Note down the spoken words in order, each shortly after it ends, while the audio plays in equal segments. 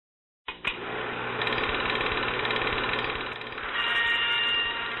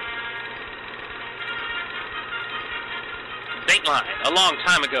Frontline, a long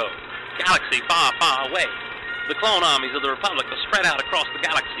time ago. Galaxy far, far away. The clone armies of the Republic are spread out across the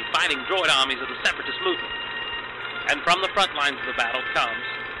galaxy, fighting droid armies of the Separatist movement. And from the front lines of the battle comes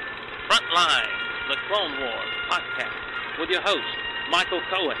Frontline, the Clone Wars podcast, with your host, Michael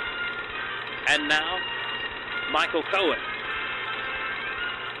Cohen. And now, Michael Cohen.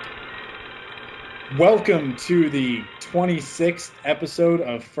 Welcome to the 26th episode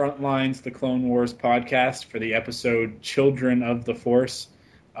of Frontlines, the Clone Wars podcast for the episode Children of the Force.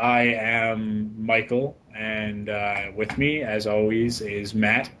 I am Michael, and with me, as always, is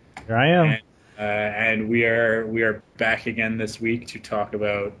Matt. Here I am. And we are back again this week to talk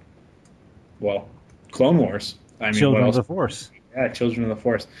about, well, Clone Wars. Children of the Force. Yeah, Children of the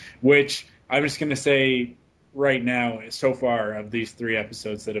Force, which I'm just going to say right now, so far, of these 3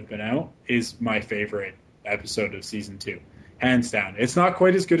 episodes that have been out, is my favorite episode of Season 2. Hands down. It's not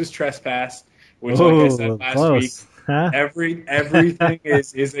quite as good as Trespass, which, like I said last close. week, Huh? everything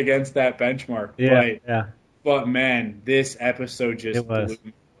is against that benchmark. Yeah. But man, this episode just blew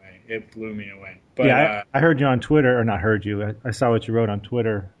me away. It blew me away. But I heard you on Twitter, or not heard you. I saw what you wrote on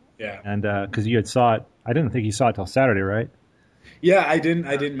Twitter. Yeah. And because you had saw it, I didn't think you saw it till Saturday, right? Yeah, I didn't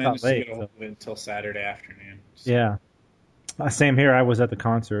manage to late, get a hold of it until Saturday afternoon. So. Yeah. Same here. I was at the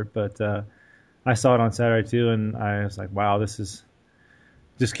concert, but I saw it on Saturday too, and I was like, wow, this is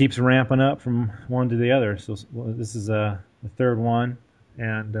just keeps ramping up from one to the other. So this is the third one,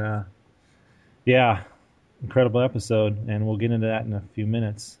 and yeah, incredible episode, and we'll get into that in a few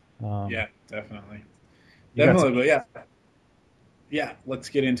minutes. Yeah, definitely. But yeah, let's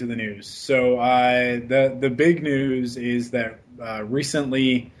get into the news. So the big news is that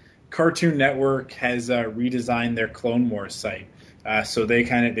recently Cartoon Network has redesigned their Clone Wars site. So they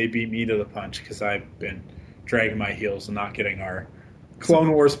beat me to the punch because I've been dragging my heels and not getting our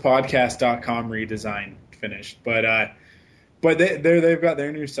CloneWarsPodcast.com redesign finished. But they've got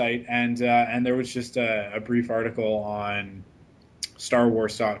their new site, and there was just a brief article on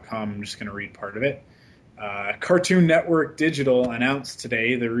StarWars.com. I'm just going to read part of it. Cartoon Network Digital announced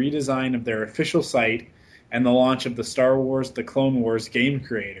today the redesign of their official site and the launch of the Star Wars: The Clone Wars game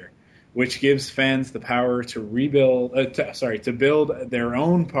creator, which gives fans the power to build their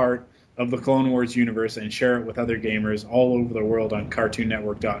own part of the Clone Wars universe and share it with other gamers all over the world on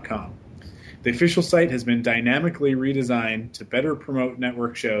CartoonNetwork.com. The official site has been dynamically redesigned to better promote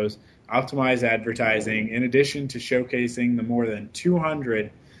network shows, optimize advertising, in addition to showcasing the more than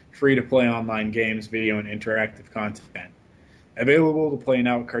 200 free-to-play online games, video, and interactive content. Available to play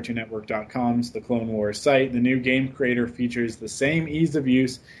now at CartoonNetwork.com's The Clone Wars site, the new game creator features the same ease of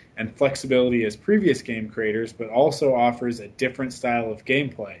use and flexibility as previous game creators, but also offers a different style of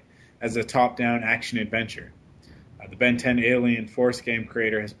gameplay as a top-down action-adventure. The Ben 10 Alien Force game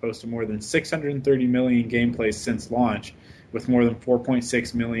creator has posted more than 630 million gameplays since launch, with more than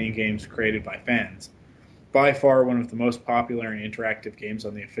 4.6 million games created by fans. By far one of the most popular and interactive games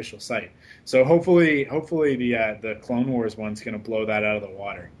on the official site. So hopefully the Clone Wars one's going to blow that out of the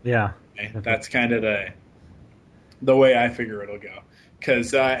water. Yeah. Okay? That's kind of the way I figure it'll go.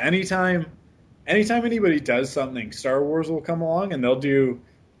 Because anytime anybody does something, Star Wars will come along and they'll do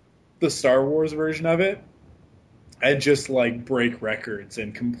the Star Wars version of it and just like break records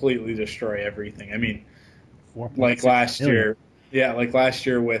and completely destroy everything. I mean, like last year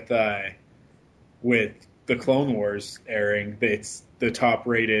with the Clone Wars airing, it's the top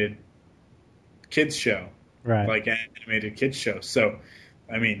rated kids show, right? Like animated kids show. So,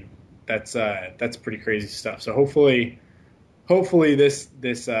 I mean, that's pretty crazy stuff. So hopefully this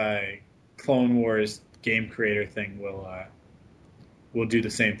Clone Wars game creator thing will do the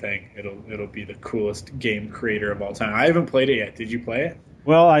same thing. It'll be the coolest game creator of all time. I haven't played it yet. Did you play it?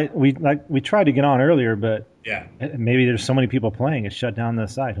 Well, we tried to get on earlier, but yeah, maybe there's so many people playing it shut down the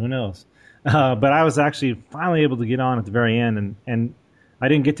site. Who knows? But I was actually finally able to get on at the very end, and I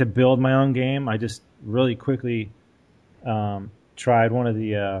didn't get to build my own game. I just really quickly tried one of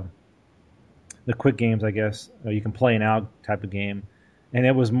the quick games, I guess. You can play now type of game, and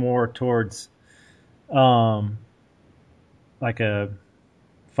it was more towards like a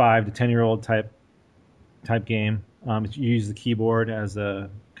 5 to 10-year-old type game. You use the keyboard as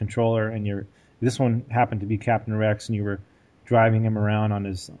a controller, and this one happened to be Captain Rex, and you were driving him around on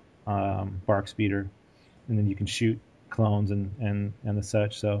his bark speeder, and then you can shoot clones and the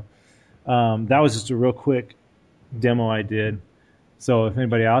such. So that was just a real quick demo I did. So if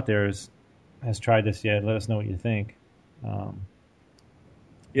anybody out there has tried this yet, let us know what you think.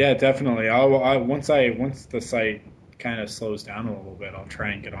 Yeah, definitely. Once the site kind of slows down a little bit, I'll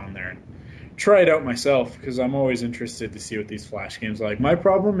try and get on there and try it out myself, because I'm always interested to see what these Flash games are like. My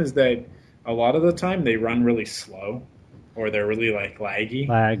problem is that a lot of the time they run really slow, or they're really like laggy.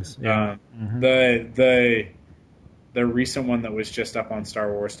 Lags. Yeah. The recent one that was just up on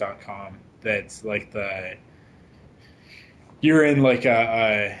StarWars.com, that's like you're in like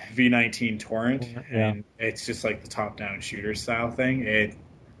a V19 torrent, and it's just like the top-down shooter style thing. It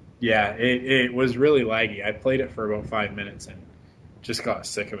was really laggy. I played it for about 5 minutes and just got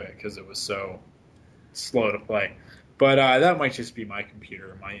sick of it because it was so slow to play. But that might just be my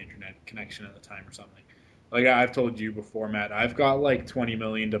computer or my internet connection at the time or something. Like I've told you before, Matt, I've got like 20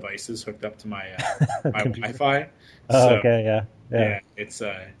 million devices hooked up to my my Wi-Fi. Oh, So, okay, yeah. it's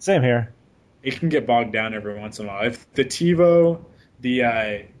Same here. it can get bogged down every once in a while. If the TiVo,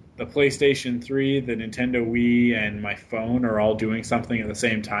 the PlayStation 3, the Nintendo Wii, and my phone are all doing something at the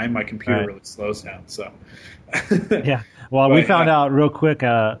same time, my computer really slows down. So, yeah. Well, we found out real quick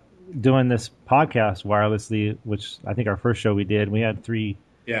doing this podcast wirelessly, which I think our first show we did, we had three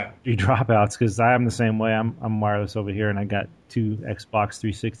dropouts because I'm the same way. I'm wireless over here, and I got 2 Xbox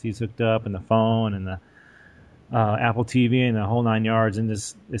 360s hooked up, and the phone, and the Apple TV, and the whole 9 yards, and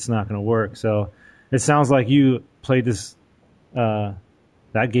it's not going to work. So it sounds like you played this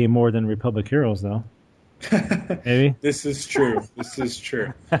that game more than Republic Heroes, though. Maybe This is true.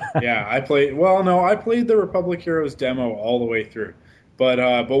 Yeah, I played the Republic Heroes demo all the way through, but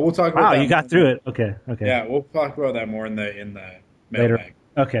we'll talk about that. Wow, you got through it. Okay. Yeah, we'll talk about that more in the later. mailbag.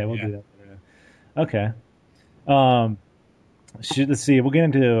 Okay, we'll do that later. Okay. Let's see. We'll get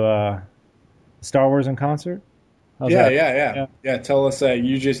into Star Wars in concert. How's that? Yeah. Tell us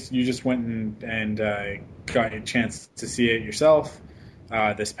you just went and got a chance to see it yourself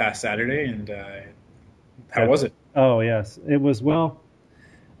this past Saturday, and how was it? Oh yes, it was. Well,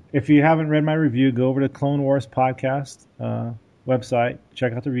 if you haven't read my review, go over to Clone Wars podcast website,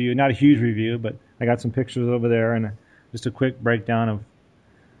 check out the review. Not a huge review, but I got some pictures over there and just a quick breakdown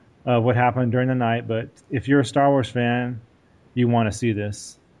of what happened during the night. But if you're a Star Wars fan, you want to see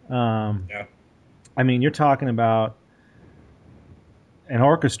this. I mean, you're talking about an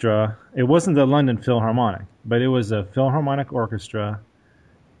orchestra. It wasn't the London Philharmonic, but it was a Philharmonic orchestra.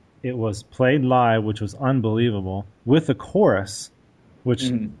 It was played live, which was unbelievable, with a chorus,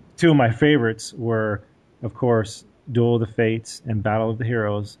 which two of my favorites were, of course, Duel of the Fates and Battle of the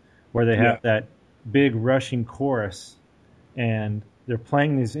Heroes, where they have that big rushing chorus, and they're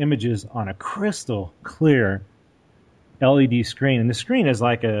playing these images on a crystal clear LED screen, and the screen is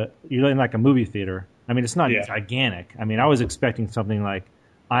like you're in like a movie theater. I mean, it's not gigantic. I mean, I was expecting something like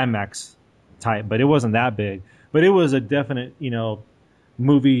IMAX type, but it wasn't that big. But it was a definite,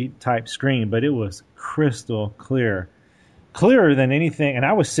 movie type screen, but it was crystal clear, clearer than anything. And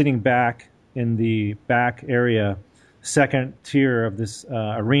I was sitting back in the back area, second tier of this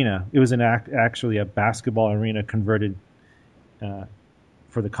arena. It was actually a basketball arena converted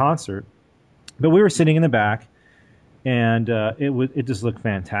for the concert, but we were sitting in the back. And it just looked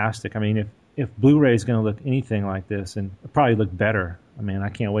fantastic. I mean, if Blu-ray is going to look anything like this, and it'll probably look better. I mean, I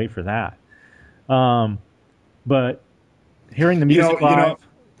can't wait for that. But hearing the music live,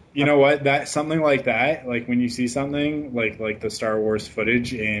 you know what? That something like that, like when you see something like the Star Wars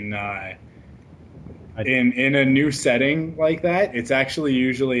footage in a new setting like that, it's actually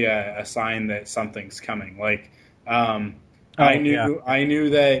usually a sign that something's coming. Like I knew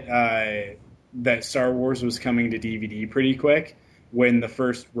that Star Wars was coming to DVD pretty quick when the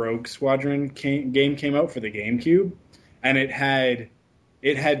first Rogue Squadron game came out for the GameCube, and it had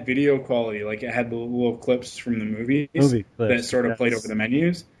video quality, like it had the little clips from the movies that sort of played over the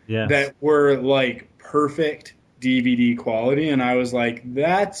menus that were like perfect DVD quality, and I was like,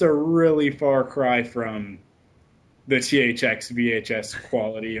 that's a really far cry from the THX VHS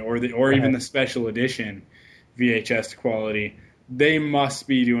quality or even the special edition VHS quality. They must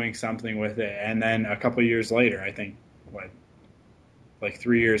be doing something with it. And then a couple of years later, I think, like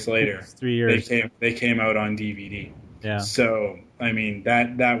 3 years later, 3 years, they came out on DVD. Yeah. So I mean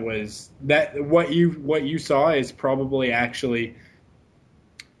that was what you saw is probably actually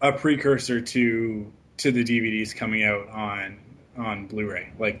a precursor to the DVDs coming out on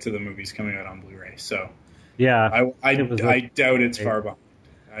Blu-ray, like to the movies coming out on Blu-ray. So yeah, I doubt it's far behind.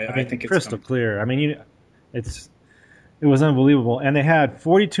 I think it's crystal clear. I mean, it was unbelievable. And they had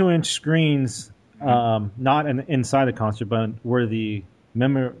 42-inch screens, not inside the concert, but where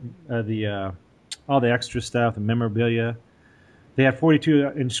all the extra stuff, the memorabilia. They had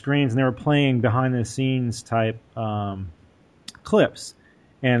 42-inch screens, and they were playing behind-the-scenes type clips.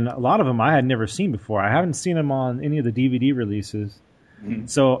 And a lot of them I had never seen before. I haven't seen them on any of the DVD releases. Mm-hmm.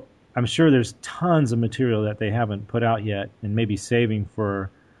 So I'm sure there's tons of material that they haven't put out yet and maybe saving for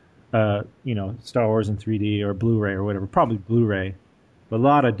Star Wars in 3D or Blu-ray or whatever, probably Blu-ray, but a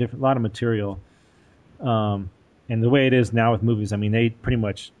lot of material. And the way it is now with movies, I mean, they pretty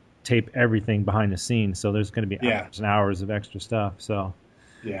much tape everything behind the scenes, so there's going to be Yeah. hours and hours of extra stuff. So,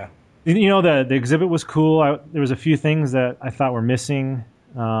 Yeah. you know, the exhibit was cool. There was a few things that I thought were missing,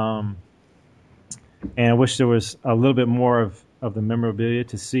 and I wish there was a little bit more of the memorabilia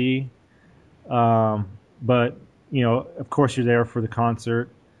to see. But you know, of course, you're there for the concert,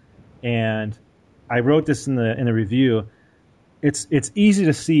 and I wrote this in the review. It's easy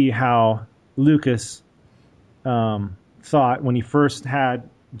to see how Lucas thought when he first had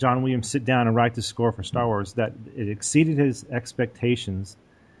John Williams sit down and write the score for Star Wars that it exceeded his expectations.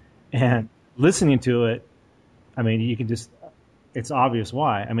 And listening to it, I mean, you can just, it's obvious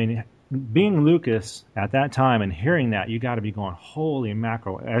why. I mean, being Lucas at that time and hearing that, you got to be going, holy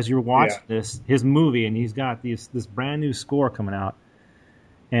mackerel. As you're watching his movie, and he's got this brand new score coming out,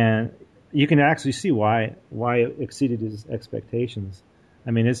 and you can actually see why it exceeded his expectations.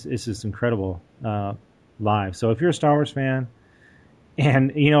 I mean, it's just incredible live. So if you're a Star Wars fan,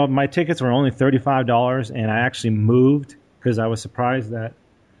 and you know my tickets were only $35, and I actually moved because I was surprised that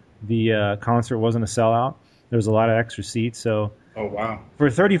the concert wasn't a sellout. There was a lot of extra seats, so. Oh wow! For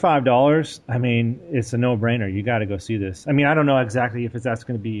 $35, I mean, it's a no-brainer. You got to go see this. I mean, I don't know exactly if that's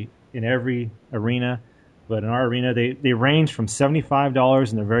going to be in every arena, but in our arena, they range from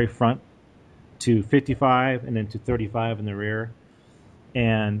 $75 in the very front to $55, and then to $35 in the rear.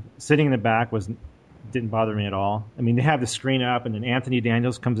 And sitting in the back didn't bother me at all. I mean, they have the screen up, and then Anthony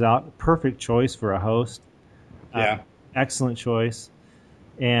Daniels comes out. Perfect choice for a host. Yeah, excellent choice.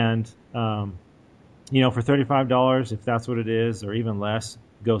 And you know, for $35, if that's what it is, or even less,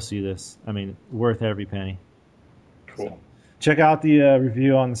 go see this. I mean, worth every penny. Cool. So, check out the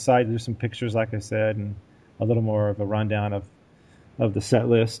review on the site. There's some pictures, like I said, and a little more of a rundown of the set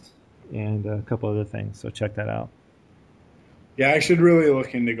list and a couple other things. So check that out. Yeah, I should really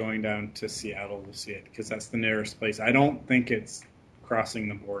look into going down to Seattle to see it because that's the nearest place. I don't think it's crossing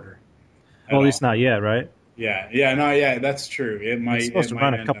the border. Well, at least not yet, right? Yeah, that's true. It's supposed to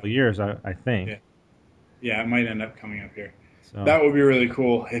run a couple of years, I think. Yeah, it might end up coming up here. So. That would be really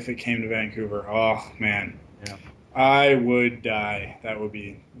cool if it came to Vancouver. Oh, man. Yeah. I would die. That would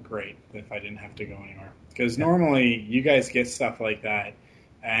be great if I didn't have to go anywhere. Because normally you guys get stuff like that,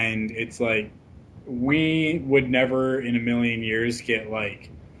 and it's like we would never in a million years get like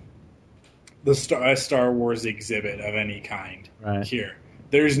a Star Wars exhibit of any kind here.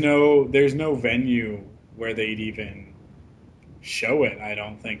 There's no venue where they'd even show it, I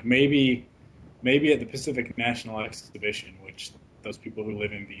don't think. Maybe at the Pacific National Exhibition, which those people who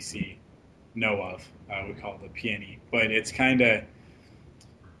live in BC know of. We call it the PNE. But it's kind of,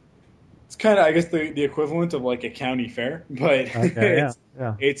 I guess, the equivalent of like a county fair. But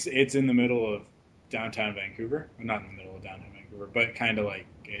it's in the middle of downtown Vancouver. Well, not in the middle of downtown Vancouver, but kind of like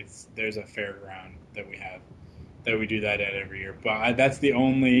there's a fairground that we do that at every year. But that's the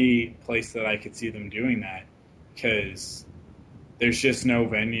only place that I could see them doing that because there's just no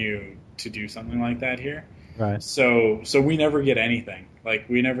venue to do something like that here. Right. So we never get anything. Like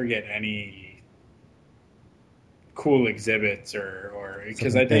we never get any cool exhibits or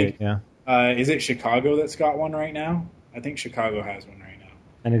because I think is it Chicago that's got one right now? I think Chicago has one right now.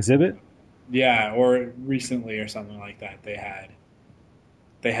 An exhibit? Yeah, or recently or something like that. They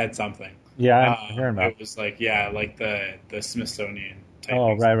had something. Yeah, I heard about it. It was like the Smithsonian type.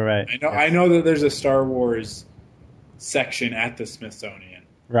 Oh, right. I know that there's a Star Wars section at the Smithsonian.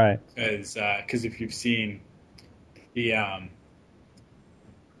 Right. Because if you've seen the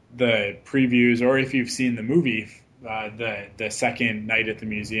previews or if you've seen the movie, the second night at the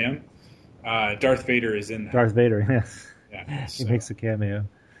museum, Darth Vader is in there. Darth Vader, yes. Yeah, he makes a cameo.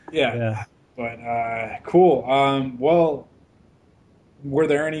 Yeah. But cool. Well, were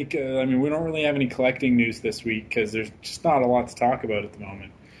there any? I mean, we don't really have any collecting news this week because there's just not a lot to talk about at the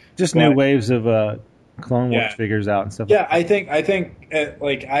moment. Just new waves of Clone Wars figures out and stuff. Yeah, I think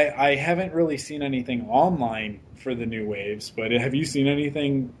like I haven't really seen anything online for the new waves, but have you seen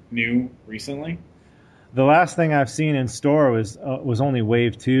anything new recently? The last thing I've seen in store was only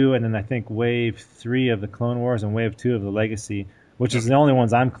Wave 2, and then I think Wave 3 of the Clone Wars and Wave 2 of the Legacy, which is the only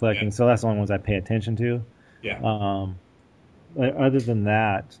ones I'm collecting. So that's the only ones I pay attention to. Yeah. Other than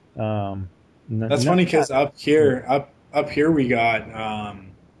that, that's funny because up here we got.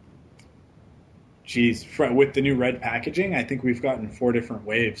 With the new red packaging, I think we've gotten 4 different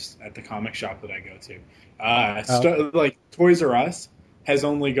waves at the comic shop that I go to. Like Toys R Us has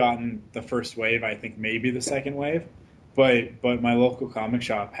only gotten the first wave, I think maybe the second wave, but my local comic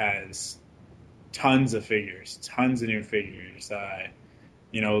shop has tons of figures, tons of new figures. The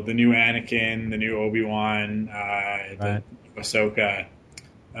new Anakin, the new Obi-Wan, the Ahsoka.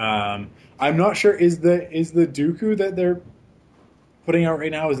 I'm not sure, is the Dooku that they're putting out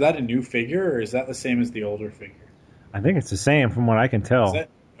right now, is that a new figure or is that the same as the older figure? I think it's the same from what I can Is tell. it?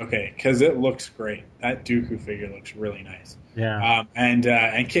 Okay, because it looks great. That Dooku figure looks really nice. Yeah. And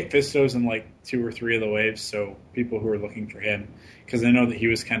Kit Fisto's in like 2 or 3 of the waves, so people who are looking for him, because I know that he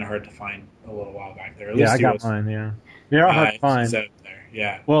was kind of hard to find a little while back there. At Yeah, least I he got was. mine. Yeah, they are hard to He's find. out there.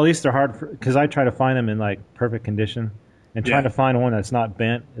 Yeah, Well, at least they're hard because I try to find them in like perfect condition, and trying yeah, to find one that's not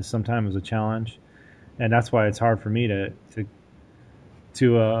bent is sometimes a challenge, and that's why it's hard for me to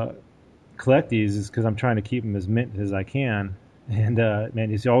collect these is because I'm trying to keep them as mint as I can. And man,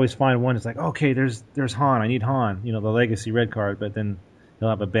 you always find one that's like, okay, there's Han. I need Han. You know, the Legacy red card, but then he'll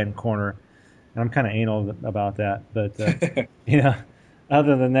have a bent corner, and I'm kind of anal about that. But you know,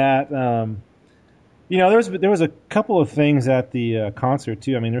 other than that, there was a couple of things at the concert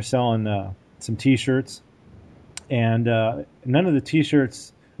too. I mean, they're selling some T-shirts, and none of the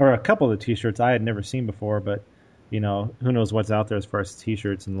T-shirts, or a couple of the T-shirts, I had never seen before. But who knows what's out there as far as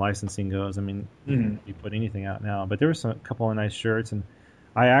T-shirts and licensing goes. I mean, Mhm. you put anything out now. But there were a couple of nice shirts, and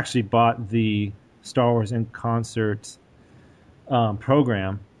I actually bought the Star Wars in Concert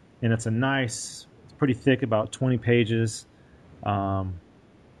program, and it's pretty thick, about 20 pages. Um,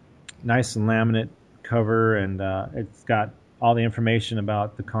 Nice and laminate cover, and it's got all the information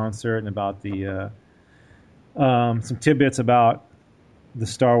about the concert and about the some tidbits about the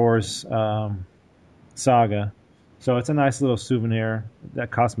Star Wars saga. So it's a nice little souvenir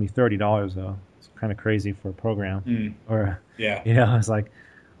that cost me $30 though. It's kind of crazy for a program. Mm. Or Yeah. I was like,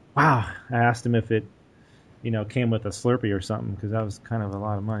 wow. I asked him if it came with a Slurpee or something because that was kind of a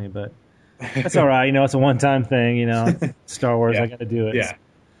lot of money, but that's all right. It's a one-time thing. Star Wars, Yeah. I got to do it. Yeah.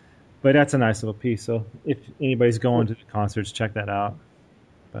 But that's a nice little piece. So if anybody's going to the concerts, check that out.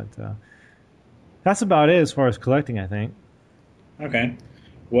 But that's about it as far as collecting, I think. Okay.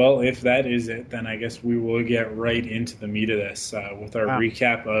 Well, if that is it, then I guess we will get right into the meat of this with our Wow.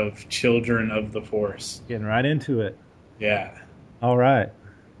 recap of Children of the Force. Getting right into it. Yeah. All right.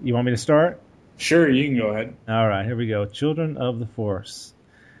 You want me to start? Sure, you can go ahead. All right, here we go. Children of the Force.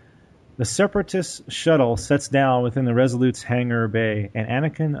 The Separatist shuttle sets down within the Resolute's hangar bay, and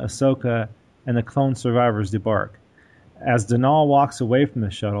Anakin, Ahsoka, and the clone survivors debark. As Denal walks away from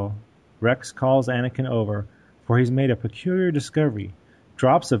the shuttle, Rex calls Anakin over, for he's made a peculiar discovery: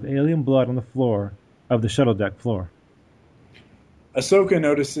 drops of alien blood on the floor of the shuttle deck floor. Ahsoka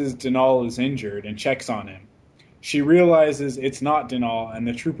notices Denal is injured and checks on him. She realizes it's not Denal, and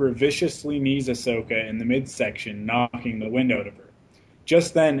the trooper viciously knees Ahsoka in the midsection, knocking the wind out of her.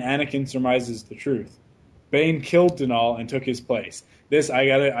 Just then, Anakin surmises the truth. Bane killed Denal and took his place.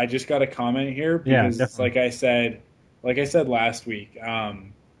 I just got to comment here because, definitely. like I said last week,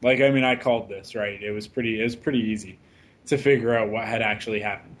 I called this right. It was pretty easy to figure out what had actually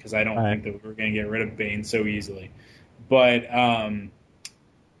happened because I don't Right. think that we were going to get rid of Bane so easily. But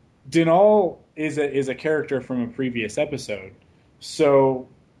Denal is a character from a previous episode, so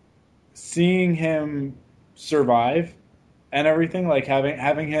seeing him survive and everything, like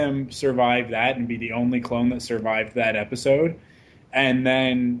having him survive that and be the only clone that survived that episode, and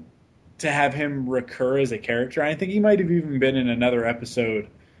then to have him recur as a character. I think he might have even been in another episode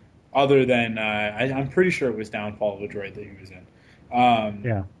other than I'm pretty sure it was Downfall of the Droid that he was in.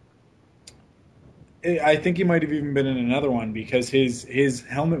 Yeah. I think he might have even been in another one because his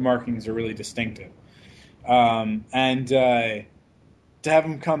helmet markings are really distinctive. And to have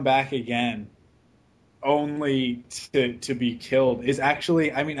him come back again only to be killed is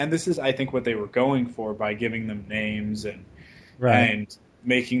actually, I mean, and this is, I think, what they were going for by giving them names Right. and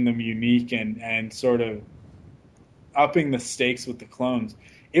making them unique and sort of upping the stakes with the clones.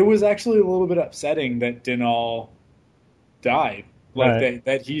 It was actually a little bit upsetting that Denal died, like Right.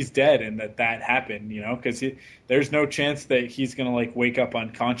 that he's dead and that happened, because there's no chance that he's gonna like wake up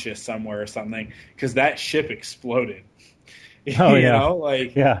unconscious somewhere or something because that ship exploded. Oh, yeah.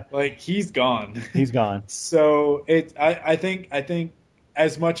 Like Yeah. he's gone. He's gone. So I think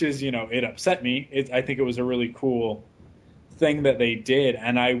as much as it upset me, I think it was a really cool thing that they did,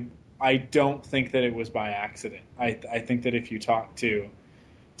 and I don't think that it was by accident. I think that if you talk to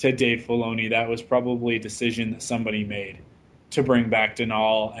Dave Filoni, that was probably a decision that somebody made to bring back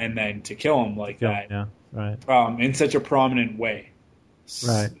Denal and then to kill him like that, Yeah. Right. in such a prominent way.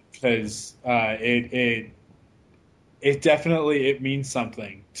 Right. Because it definitely it means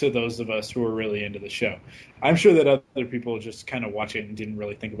something to those of us who are really into the show. I'm sure that other people just kind of watch it and didn't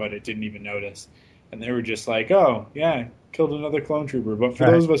really think about it, didn't even notice, and they were just like, "Oh, yeah, killed another clone trooper." But for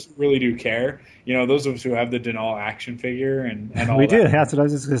Right. those of us who really do care, those of us who have the Denal action figure and all We that, did. That's what I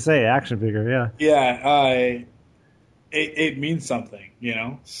was just gonna say. Action figure. Yeah. yeah, it means something,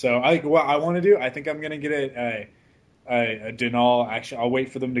 So what I want to do, I think I'm gonna get a Denal. Actually, I'll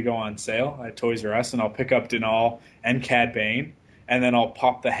wait for them to go on sale at Toys R Us, and I'll pick up Denal and Cad Bane, and then I'll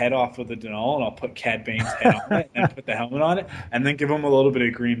pop the head off of the Denal, and I'll put Cad Bane's head on it, and put the helmet on it, and then give him a little bit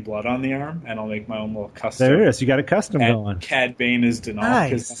of green blood on the arm, and I'll make my own little custom. There it is. You got a custom going. Cad Bane is Denal,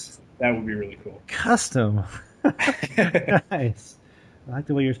 because Nice. that would be really cool. Custom. Nice. I like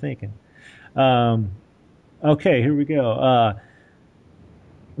the way you're thinking. Okay, here we go.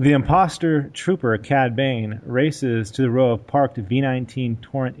 The imposter trooper, Cad Bane, races to the row of parked V-19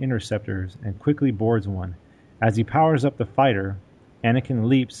 Torrent interceptors and quickly boards one. As he powers up the fighter, Anakin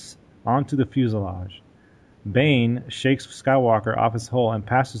leaps onto the fuselage. Bane shakes Skywalker off his hull and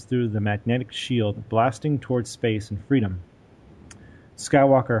passes through the magnetic shield, blasting towards space and freedom.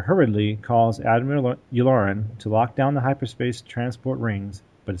 Skywalker hurriedly calls Admiral Yularen to lock down the hyperspace transport rings,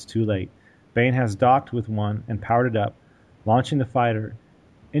 but it's too late. Bane has docked with one and powered it up, launching the fighter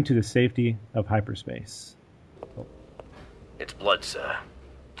into the safety of hyperspace. It's blood, sir.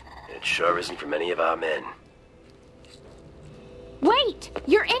 It sure isn't from any of our men. Wait!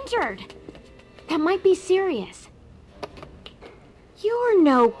 You're injured! That might be serious. You're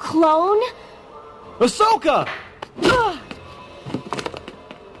no clone! Ahsoka!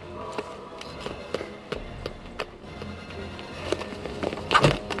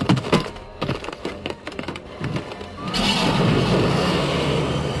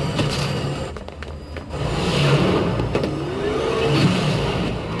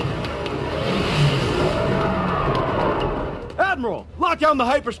 Admiral, lock down the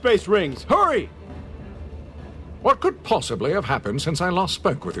hyperspace rings! Hurry! What could possibly have happened since I last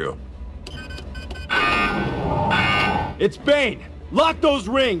spoke with you? It's Bane! Lock those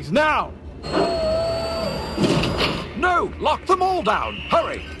rings, now! No! Lock them all down!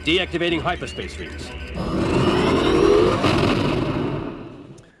 Hurry! Deactivating hyperspace rings.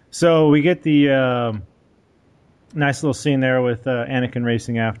 So we get the nice little scene there with Anakin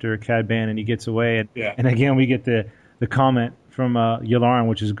racing after Cad Bane, and he gets away. And again, we get the comment from Yularen,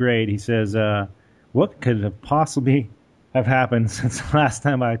 which is great. He says, what could have possibly have happened since the last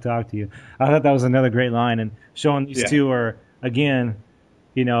time I talked to you? I thought that was another great line, and showing these two are, again,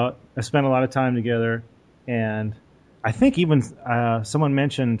 I spent a lot of time together, and I think even someone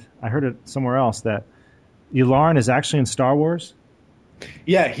mentioned, I heard it somewhere else, that Yularen is actually in Star Wars.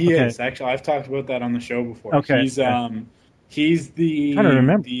 Yeah, he is. Actually, I've talked about that on the show before. Okay. He's the trying to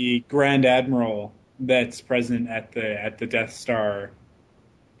remember. The Grand Admiral that's present at the Death Star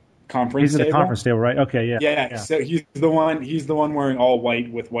conference table. He's at the conference table, right? Okay, yeah. Yeah. So he's the one wearing all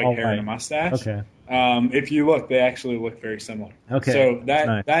white with white hair and a mustache. Okay. If you look, they actually look very similar. Okay. So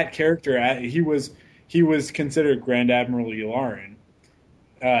nice. that character, he was considered Grand Admiral Yularen.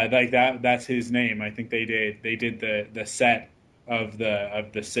 That's his name. I think they did the set of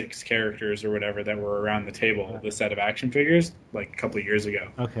the 6 characters or whatever that were around the table, the set of action figures, like a couple of years ago.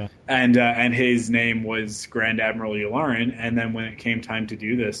 Okay. And his name was Grand Admiral Yularen, and then when it came time to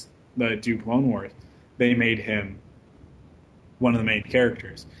do Clone Wars, they made him one of the main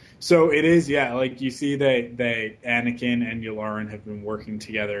characters. So it is, like you see they Anakin and Yularen have been working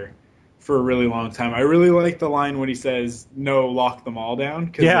together for a really long time. I really like the line when he says, "No, lock them all down,"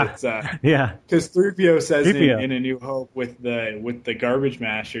 because because 3PO says 3PO. in A New Hope with the garbage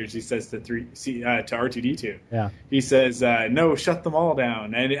mashers, he says to R2D2. Yeah. He says, "No, shut them all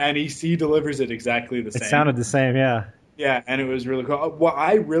down," and he delivers it exactly the same. It sounded the same, yeah. Yeah, and it was really cool. What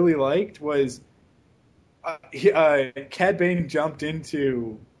I really liked was Cad Bane jumped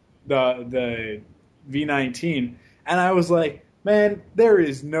into the V-19, and I was like, man, there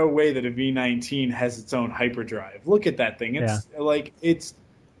is no way that a V-19 has its own hyperdrive. Look at that thing.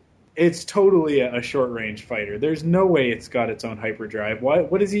 It's totally a short-range fighter. There's no way it's got its own hyperdrive.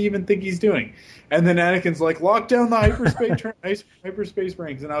 What does he even think he's doing? And then Anakin's like, lock down the hyperspace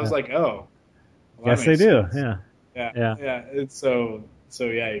rings. And I was like, oh. Well, yes, they do. Sense. Yeah. It's so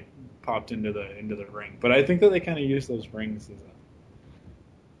he popped into the ring. But I think that they kind of use those rings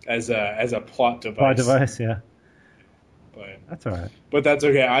as a plot device. Plot device, yeah. But that's all right. But that's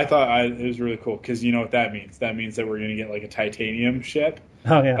okay. I thought it was really cool because you know what that means. That means that we're going to get like a titanium ship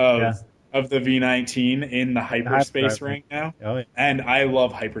of the V-19 in the hyperspace ring now. Oh, yeah. And I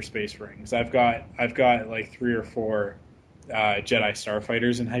love hyperspace rings. I've got like 3 or 4 Jedi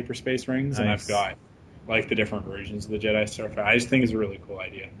starfighters in hyperspace rings, and I've got like the different versions of the Jedi starfighter. I just think it's a really cool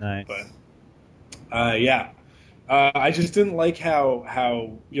idea. Nice. But I just didn't like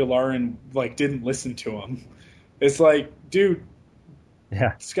how Yularen like didn't listen to him. It's like, dude,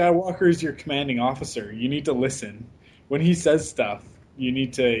 Skywalker is your commanding officer. You need to listen. When he says stuff, you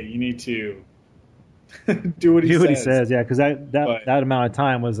need to Do what he Do says. what he says, yeah, because But- that amount of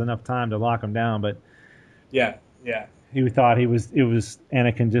time was enough time to lock him down. But Yeah. he thought it was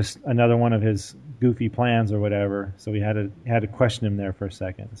Anakin, just another one of his goofy plans or whatever. So he had to question him there for a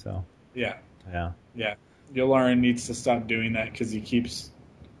second. So Yeah. yeah, Yularen needs to stop doing that because he keeps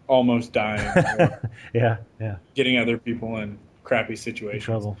almost dying or yeah, getting other people in crappy in situations.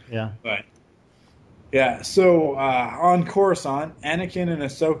 trouble. Yeah, But yeah, so on Coruscant, Anakin and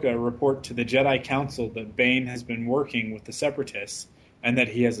Ahsoka report to the Jedi Council that Bane has been working with the Separatists and that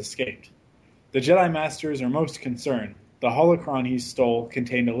he has escaped. The Jedi Masters are most concerned. The holocron he stole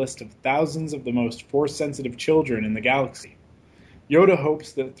contained a list of thousands of the most Force-sensitive children in the galaxy. Yoda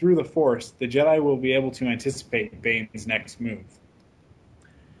hopes that through the Force, the Jedi will be able to anticipate Bane's next move.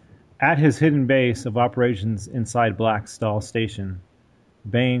 at his hidden base of operations inside Blackstall Station,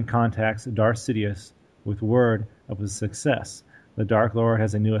 Bane contacts Darth Sidious with word of his success. The Dark Lord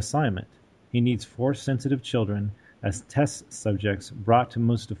has a new assignment. He needs Force-sensitive children as test subjects brought to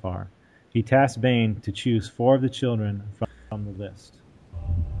Mustafar. He tasks Bane to choose 4 of the children from the list.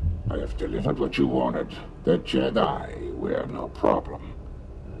 I have delivered what you wanted. The Jedi were no problem.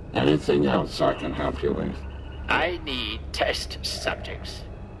 Anything else I can help you with? I need test subjects.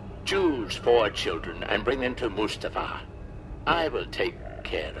 Choose 4 children and bring them to Mustafar. I will take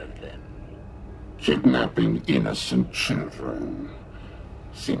care of them. Kidnapping innocent children.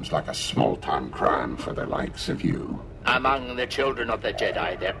 Seems like a small-time crime for the likes of you. Among the children of the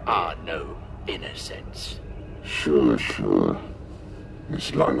Jedi, there are no innocents. Sure.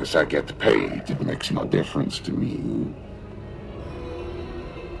 As long as I get paid, it makes no difference to me.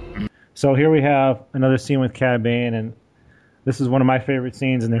 So here we have another scene with Cad Bane, and this is one of my favorite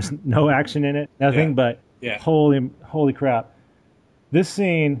scenes, and there's no action in it, nothing, Yeah. but Yeah. holy crap. This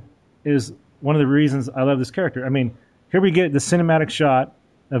scene is one of the reasons I love this character. I mean, here we get the cinematic shot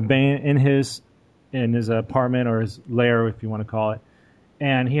of Bane in his apartment or his lair, if you want to call it,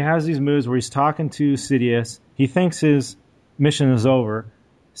 and he has these moves where he's talking to Sidious. He thinks his mission is over.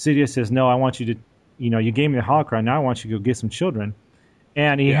 Sidious says, "No, I want you to, you gave me the holocron. Now I want you to go get some children."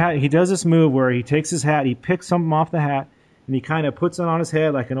 And he does this move where he takes his hat, he picks something off the hat, and he kind of puts it on his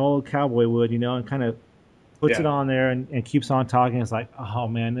head like an old cowboy would, and kind of puts it on there and keeps on talking. It's like, oh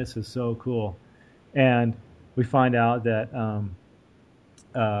man, this is so cool. And we find out that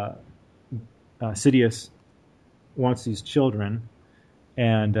Sidious wants these children,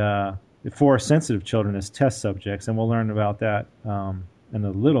 and the Force-sensitive children as test subjects, and we'll learn about that in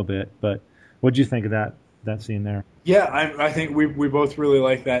a little bit. But what did you think of that scene there? Yeah, I think we both really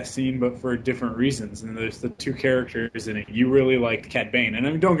like that scene, but for different reasons. And there's the 2 characters in it. You really liked Cad Bane, and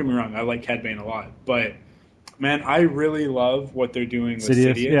I mean, don't get me wrong, I like Cad Bane a lot. But man, I really love what they're doing with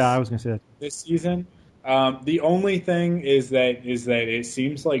Sidious. Yeah, I was gonna say that. This season. The only thing is that it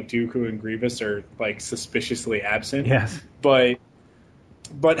seems like Dooku and Grievous are like suspiciously absent. Yes. But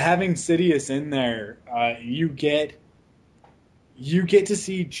having Sidious in there, you get to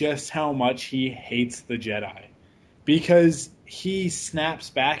see just how much he hates the Jedi, because he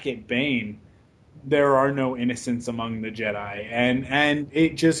snaps back at Bane, "There are no innocents among the Jedi," and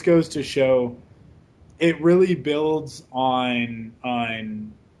it just goes to show, it really builds on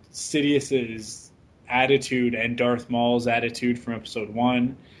Sidious's attitude and Darth Maul's attitude from Episode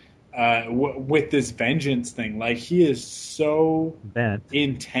 1 with this vengeance thing. Like, he is so Bent.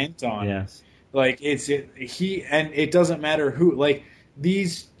 intent on it. Yes. Like, and it doesn't matter who. Like,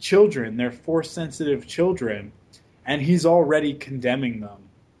 these children, they're Force-sensitive children, and he's already condemning them,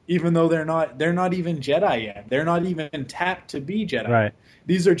 even though they're not even Jedi yet. They're not even tapped to be Jedi. Right.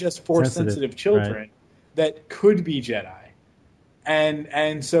 These are just Force-sensitive children that could be Jedi,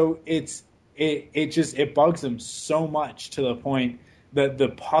 and so it bugs him so much, to the point that the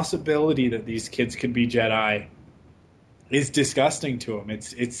possibility that these kids could be Jedi is disgusting to him.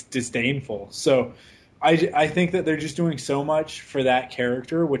 It's disdainful. So I think that they're just doing so much for that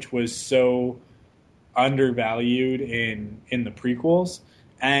character, which was so undervalued in the prequels,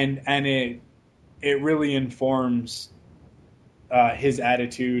 and it really informs his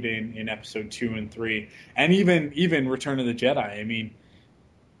attitude in Episode 2 and 3, and even Return of the Jedi. I mean,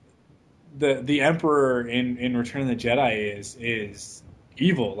 the Emperor in Return of the Jedi is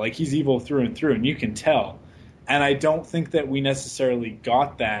evil. Like, he's evil through and through, and you can tell. And I don't think that we necessarily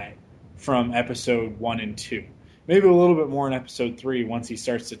got that from Episode 1 and 2. Maybe a little bit more in Episode 3 once he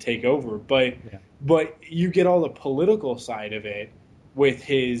starts to take over. But you get all the political side of it with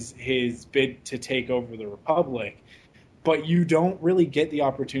his bid to take over the Republic. But you don't really get the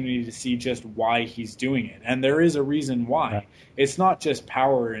opportunity to see just why he's doing it. And there is a reason why. Right. It's not just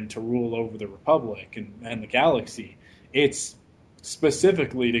power and to rule over the Republic and the galaxy. It's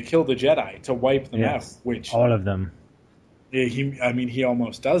specifically to kill the Jedi, to wipe them out, Yes. which All of them. he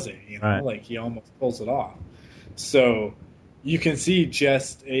almost does it, Right. like he almost pulls it off. So you can see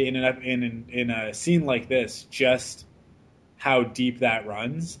just in a scene like this, just how deep that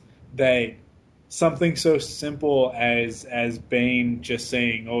runs. That something so simple as Bane just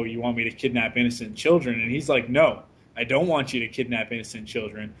saying, "Oh, you want me to kidnap innocent children?" And he's like, "No, I don't want you to kidnap innocent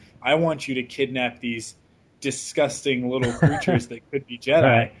children. I want you to kidnap these disgusting little creatures that could be Jedi,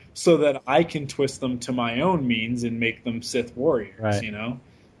 Right. so that I can twist them to my own means and make them Sith warriors." Right.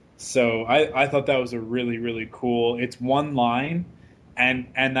 So I thought that was a really, really cool. It's one line, and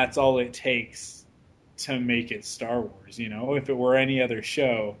that's all it takes to make it Star Wars. If it were any other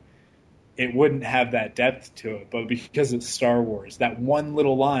show, it wouldn't have that depth to it. But because it's Star Wars, that one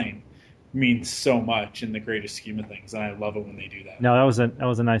little line means so much in the greatest scheme of things, and I love it when they do that. No, that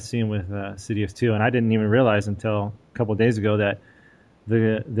was a nice scene with Sidious too, and I didn't even realize until a couple of days ago that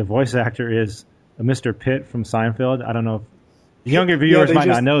the voice actor is Mr. Pitt from Seinfeld. I don't know if younger viewers might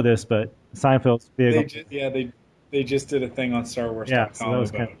not know this, but Seinfeld's big. They just did a thing on Star Wars.com Yeah, so that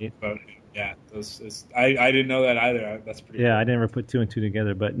was kind of neat. about him. Yeah, I didn't know that either. That's pretty. Yeah, cool. I didn't ever put two and two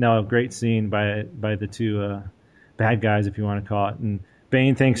together, but no, a great scene by the two bad guys, if you want to call it. And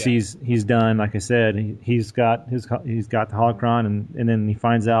Bane thinks he's done. Like I said, he's got the holocron, and then he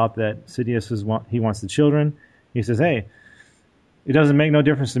finds out that Sidious he wants the children. He says, "Hey, it doesn't make no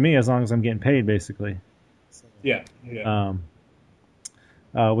difference to me as long as I'm getting paid," basically. Yeah.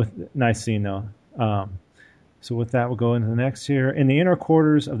 With nice scene though. So with that, we'll go into the next here. In the inner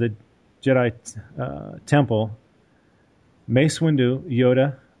quarters of the Jedi Temple, Mace Windu,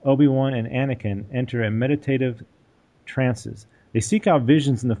 Yoda, Obi-Wan, and Anakin enter a meditative trances. They seek out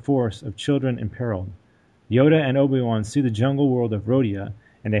visions in the Force of children imperiled. Yoda and Obi-Wan see the jungle world of Rhodia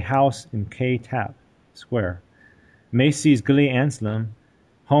and a house in K-Tap Square. Mace sees Gili Anselm,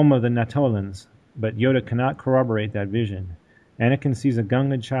 home of the Natolans, but Yoda cannot corroborate that vision. Anakin sees a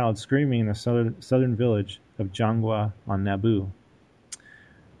Gungan child screaming in the southern village of Jangwa on Naboo.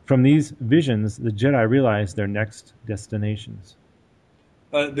 From these visions, the Jedi realize their next destinations.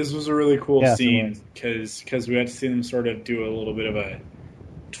 This was a really cool Yes, it scene because we had to see them sort of do a little bit of a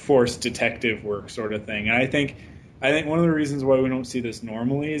Force detective work sort of thing. And I think one of the reasons why we don't see this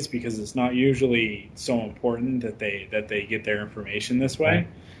normally is because it's not usually so important that they get their information this way. Right.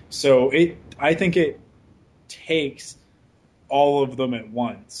 So I think it takes all of them at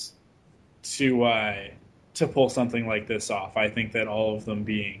once to pull something like this off. I think that all of them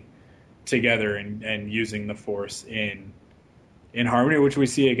being together and using the Force in harmony, which we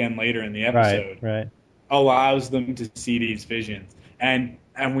see again later in the episode, right. allows them to see these visions. And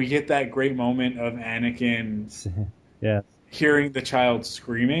we get that great moment of Anakin hearing the child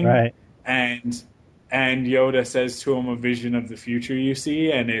screaming, right. and Yoda says to him, "A vision of the future you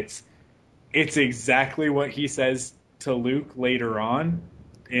see," and it's exactly what he says to Luke later on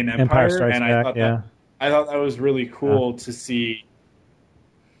in Empire Strikes and Back, I thought that was really cool to see.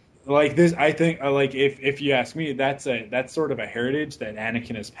 Like this, I think, like if you ask me, that's sort of a heritage that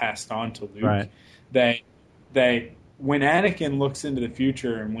Anakin has passed on to Luke. Right. That when Anakin looks into the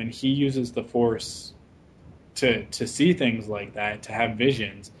future and when he uses the Force to see things like that, to have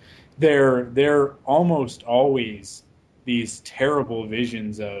visions, they're almost always these terrible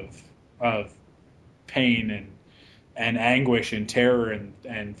visions of pain and anguish and terror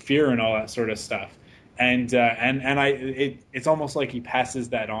and fear and all that sort of stuff. And it's almost like he passes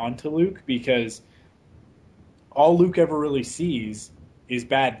that on to Luke, because all Luke ever really sees is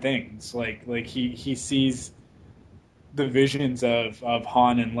bad things. Like he sees the visions of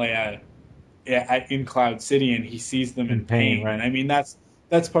Han and Leia in Cloud City, and he sees them in pain. Right. And I mean, that's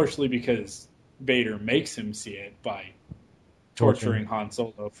partially because Vader makes him see it by torturing Han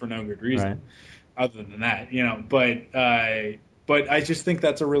Solo for no good reason. Right. Other than that, but I just think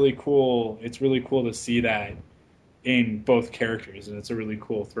that's it's really cool to see that in both characters, and it's a really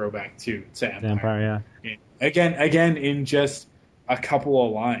cool throwback to Empire. Yeah. Again, in just a couple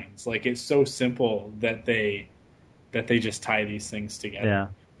of lines. Like, it's so simple that they just tie these things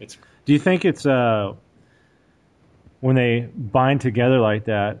together. Yeah. Do you think it's when they bind together like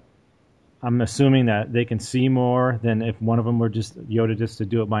that, I'm assuming that they can see more than if one of them were just Yoda just to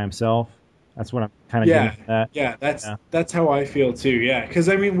do it by himself? That's what I'm kind of getting at that. Yeah, that's how I feel too. Yeah, because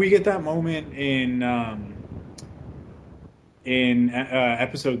I mean, we get that moment in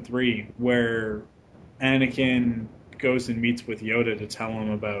episode 3 where Anakin goes and meets with Yoda to tell him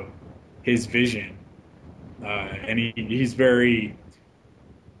about his vision, and he's very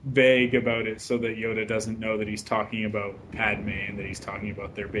vague about it so that Yoda doesn't know that he's talking about Padme and that he's talking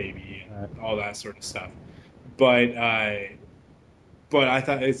about their baby and all that sort of stuff. But but I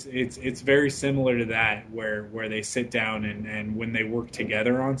thought it's very similar to that, where they sit down and when they work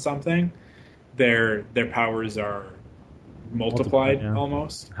together on something, their powers are multiplied yeah.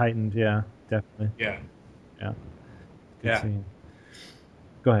 almost. Heightened, yeah, definitely. Yeah. Yeah. Good Yeah. scene.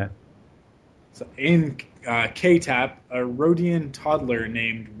 Go ahead. So in K-Tap, a Rhodian toddler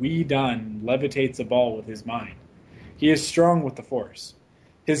named Wee Dun levitates a ball with his mind. He is strong with the Force.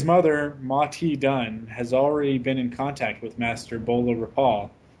 His mother, Ma-Ti Dun, has already been in contact with Master Bola Rapal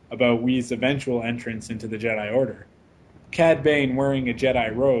about Wee's eventual entrance into the Jedi Order. Cad Bane, wearing a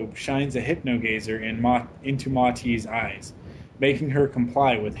Jedi robe, shines a hypnogazer into Ma-Ti's eyes, making her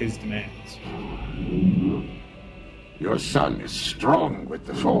comply with his demands. Your son is strong with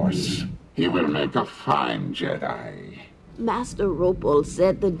the Force. He will make a fine Jedi. Master Ropal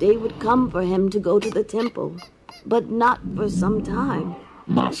said the day would come for him to go to the temple, but not for some time.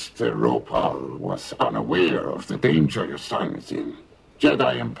 Master Ropal was unaware of the danger your son is in.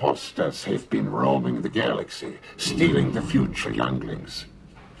 Jedi imposters have been roaming the galaxy, stealing the future younglings.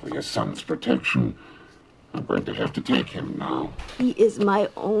 For your son's protection, I'm going to have to take him now. He is my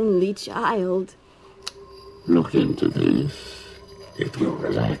only child. Look into this. It will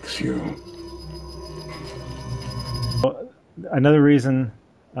relax you. Another reason,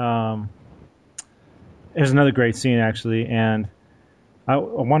 there's another great scene actually, and I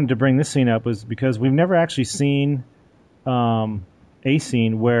wanted to bring this scene up was because we've never actually seen a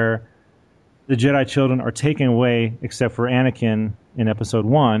scene where the Jedi children are taken away, except for Anakin in Episode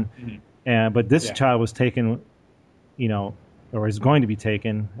 1. Mm-hmm. But this child was taken, or is going to be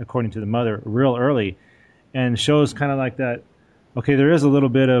taken, according to the mother, real early, and shows kind of like that. Okay, there is a little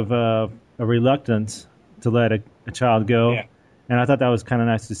bit of a reluctance to let a child go. Yeah. And I thought that was kind of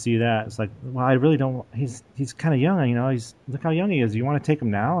nice to see that. It's like, well, I really don't. He's kind of young, look how young he is. You want to take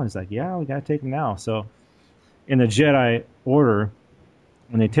him now? And it's like, yeah, we got to take him now. So in the Jedi Order,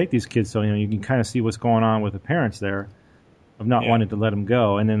 when they take these kids, so you can kind of see what's going on with the parents there, of not wanting to let him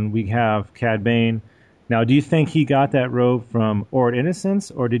go. And then we have Cad Bane. Now, do you think he got that robe from Ord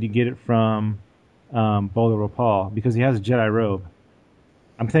Innocence, or did he get it from Bola Rapal? Because he has a Jedi robe.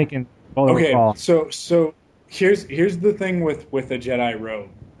 I'm thinking Bola Rapal. So here's the thing with a Jedi robe.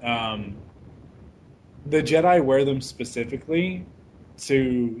 The Jedi wear them specifically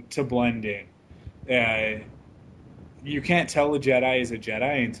to blend in. You can't tell a Jedi is a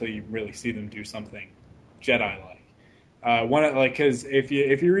Jedi until you really see them do something Jedi-like. Because if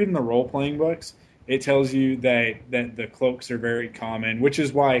you're reading the role-playing books, it tells you that the cloaks are very common, which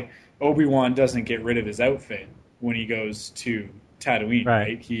is why Obi-Wan doesn't get rid of his outfit when he goes to Tatooine.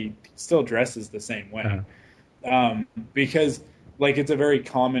 Right? He still dresses the same way. Because it's a very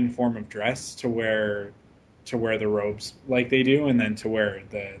common form of dress to wear the robes like they do, and then to wear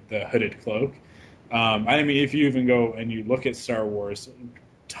the hooded cloak. I mean, if you even go and you look at Star Wars,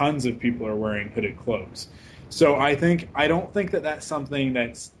 tons of people are wearing hooded cloaks. So I don't think that that's something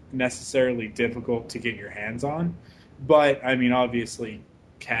that's necessarily difficult to get your hands on. But I mean, obviously,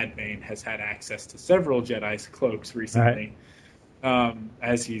 Cad Bane has had access to several Jedi's cloaks recently,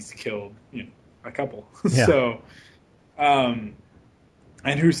 as he's killed a couple. Yeah. So, and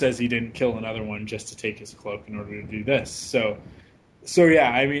who says he didn't kill another one just to take his cloak in order to do this? So yeah,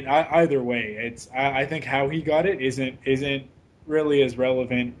 I mean, either way, I think how he got it isn't really as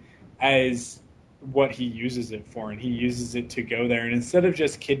relevant as what he uses it for, and he uses it to go there, and instead of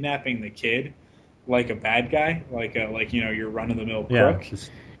just kidnapping the kid like a bad guy, like your run of the mill crook,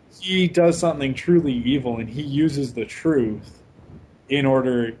 he does something truly evil, and he uses the truth in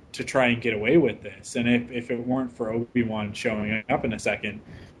order to try and get away with this. And if it weren't for Obi-Wan showing up in a second,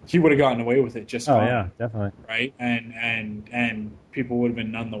 he would have gotten away with it just fine. Oh yeah, definitely. Right? And people would have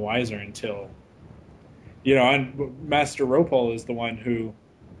been none the wiser until and Master Ropal is the one who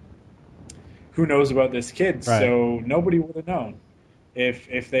knows about this kid. Right. So nobody would have known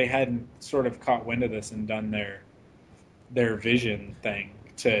if they hadn't sort of caught wind of this and done their vision thing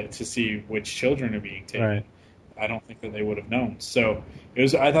to see which children are being taken. Right. I don't think that they would have known. So I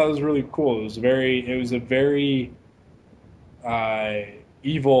thought it was really cool. It was a very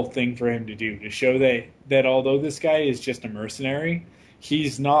evil thing for him to do, to show that although this guy is just a mercenary,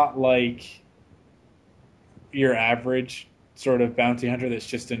 he's not like your average sort of bounty hunter that's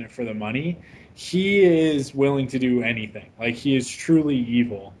just in it for the money. He is willing to do anything. Like, he is truly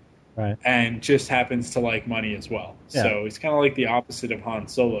evil. Right. And just happens to like money as well. Yeah. So he's kind of like the opposite of Han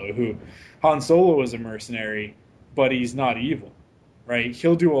Solo, who Han Solo is a mercenary, but he's not evil, right?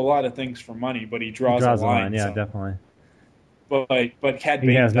 He'll do a lot of things for money, but he draws a line. Yeah, definitely. But Cad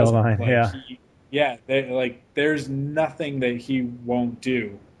Bane has no line. There's nothing that he won't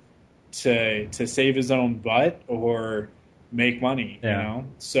do to save his own butt or make money, you know?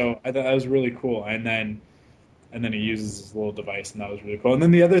 So I thought that was really cool. And then he uses his little device, and that was really cool. And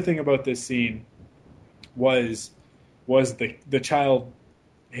then the other thing about this scene was the child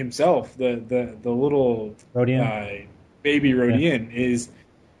himself, the little Rodian? baby Rodian is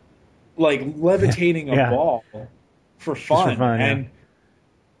like levitating a ball for fun, and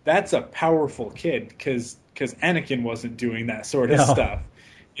that's a powerful kid because Anakin wasn't doing that sort of stuff.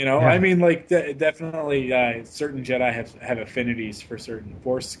 You know, I mean, like definitely certain Jedi have affinities for certain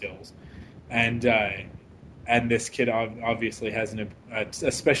Force skills, and this kid obviously has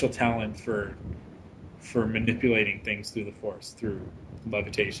a special talent for manipulating things through the Force, through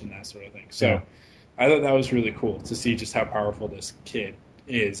levitation, that sort of thing. So I thought that was really cool to see just how powerful this kid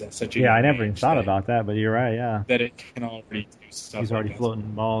is at such a young I never even age thought about that, but you're right. Yeah, that it can already do stuff. He's already like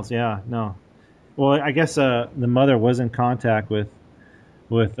floating balls. Yeah, no. Well, I guess the mother was in contact with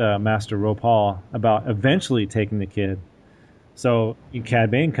Master Ropal about eventually taking the kid. So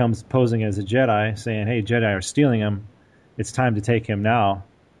Cad Bane comes posing as a Jedi, saying, "Hey, Jedi are stealing him. It's time to take him now."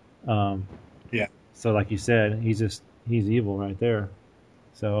 So, like you said, he's evil right there.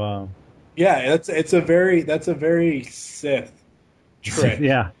 So it's a very Sith trick.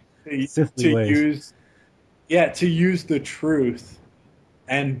 Sithly ways. To use the truth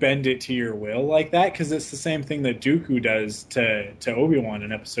and bend it to your will like that, because it's the same thing that Dooku does to Obi-Wan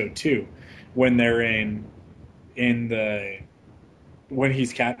in Episode 2 when they're when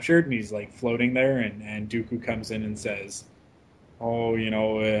he's captured and he's like floating there, and Dooku comes in and says, "Oh, you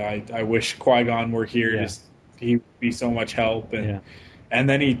know, I wish Qui-Gon were here. Just he'd be so much help." And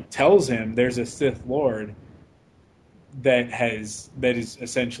then he tells him there's a Sith Lord that is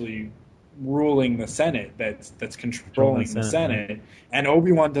essentially ruling the Senate, that's controlling the Senate. And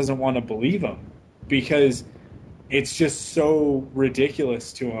Obi-Wan doesn't want to believe him because it's just so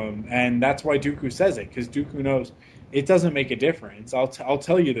ridiculous to him, and that's why Dooku says it, because Dooku knows it doesn't make a difference. I'll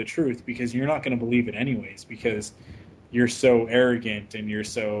tell you the truth because you're not going to believe it anyways, because you're so arrogant and you're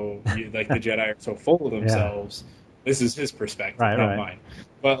so like the Jedi are so full of themselves. This is his perspective, not mine.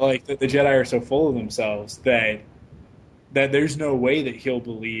 But like the Jedi are so full of themselves that there's no way that he'll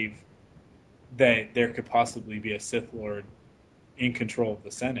believe that there could possibly be a Sith Lord in control of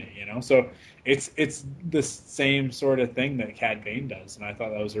the Senate, you know? So it's the same sort of thing that Cad Bane does, and I thought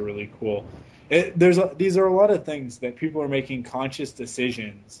that was a really cool. These are a lot of things that people are making conscious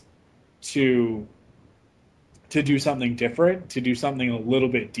decisions to do something different, to do something a little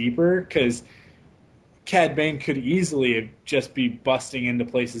bit deeper, because Cad Bane could easily just be busting into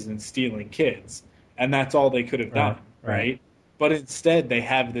places and stealing kids, and that's all they could have done, right? But instead, they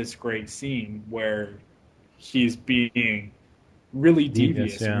have this great scene where he's being really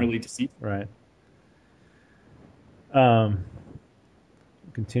devious and really deceitful. Right.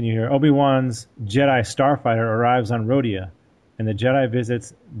 Continue here. Obi-Wan's Jedi starfighter arrives on Rhodia, and the Jedi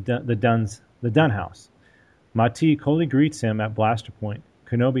visits the Dun House. Mati coldly greets him at blaster point.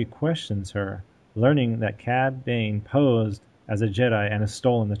 Kenobi questions her, learning that Cad Bane posed as a Jedi and has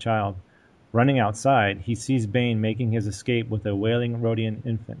stolen the child. Running outside, he sees Bane making his escape with a wailing Rodian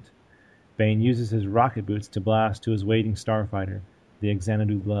infant. Bane uses his rocket boots to blast to his waiting starfighter, the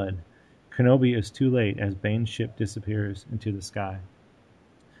Xanadu Blood. Kenobi is too late as Bane's ship disappears into the sky.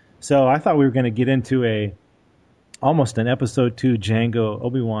 So I thought we were going to get into almost an Episode 2 Jango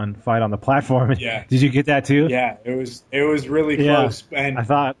Obi-Wan fight on the platform. Yeah. Did you get that too? Yeah, it was really close. And I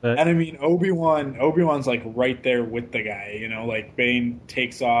thought that. And I mean, Obi-Wan's like right there with the guy, you know, like Bane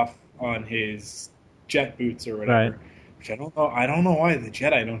takes off on his jet boots or whatever. Which I don't know why the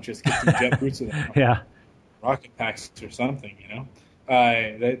Jedi don't just get some jet boots with them. Rocket packs or something, you know.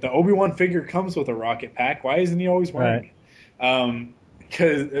 The Obi-Wan figure comes with a rocket pack. Why isn't he always wearing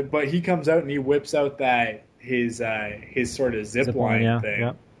it? But he comes out and he whips out his sort of zip line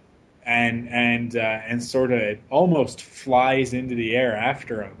thing, and sort of almost flies into the air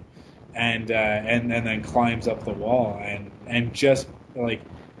after him, and then climbs up the wall, and just like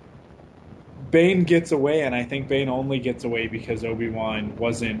Bane gets away, and I think Bane only gets away because Obi-Wan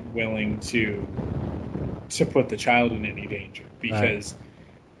wasn't willing to put the child in any danger, because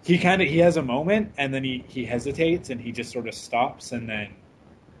he has a moment and then he hesitates and he just sort of stops and then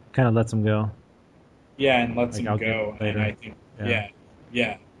kind of lets him go. Yeah, and lets him go. And I think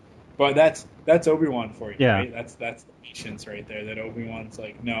but that's Obi-Wan for you, right? That's the patience right there, that Obi-Wan's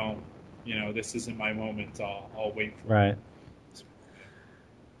like, no, you know, this isn't my moment, I'll wait for it.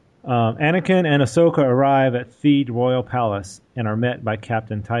 Anakin and Ahsoka arrive at Theed Royal Palace and are met by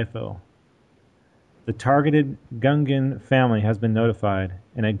Captain Typho. The targeted Gungan family has been notified,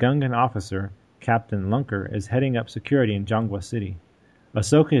 and a Gungan officer, Captain Lunker, is heading up security in Jangwa City.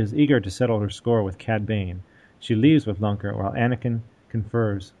 Ahsoka is eager to settle her score with Cad Bane. She leaves with Lunker while Anakin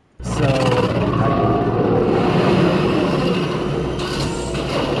confers. So,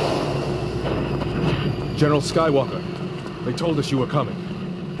 General Skywalker, they told us you were coming.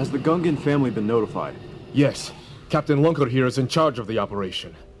 Has the Gungan family been notified? Yes. Captain Lunker here is in charge of the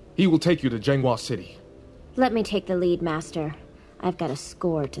operation. He will take you to Janghua City. Let me take the lead, Master. I've got a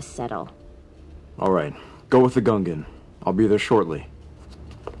score to settle. All right. Go with the Gungan. I'll be there shortly.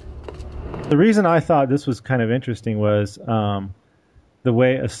 the reason I thought this was kind of interesting was the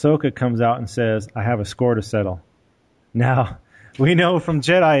way Ahsoka comes out and says, I have a score to settle. Now, we know from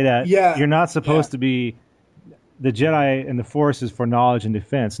Jedi that you're not supposed to be... The Jedi and the Force is for knowledge and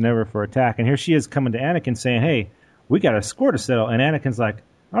defense, never for attack. And here she is coming to Anakin saying, hey, we got a score to settle. And Anakin's like,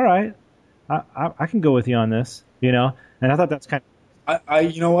 all right, I can go with you on this, you know? And I thought that's kind of...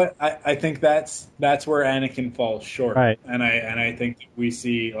 you know what? I think that's where Anakin falls short. Right. And I think that we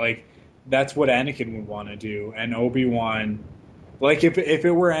see, like, that's what Anakin would want to do. And Obi-Wan... Like, if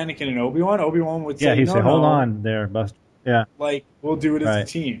it were Anakin and Obi-Wan would say, yeah, he'd say, hold no. on there, Buster. Yeah. Like, we'll do it as a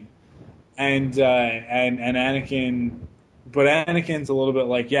team. And Anakin... But Anakin's a little bit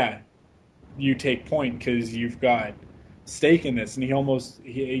like, yeah, you take point because you've got stake in this. And you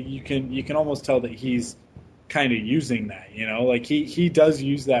can almost tell that he's kind of using that, you know? Like, he does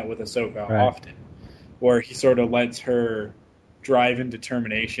use that with Ahsoka often, where he sort of lets her drive and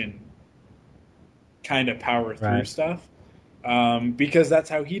determination kind of power through stuff. Because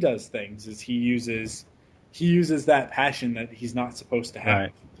that's how he does things, is he uses that passion that he's not supposed to have.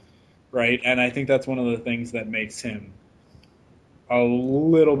 Right? And I think that's one of the things that makes him a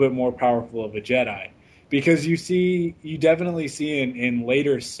little bit more powerful of a Jedi. Because you definitely see in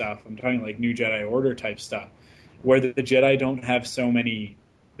later stuff, I'm talking like New Jedi Order type stuff, where the Jedi don't have so many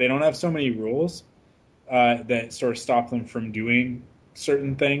rules that sort of stop them from doing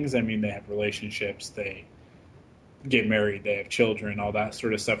certain things. I mean, they have relationships, they get married, they have children, all that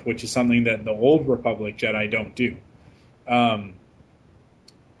sort of stuff, which is something that the Old Republic Jedi don't do.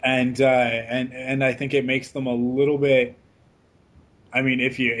 And I think it makes them a little bit. I mean,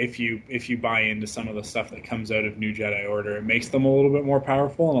 if you buy into some of the stuff that comes out of New Jedi Order, it makes them a little bit more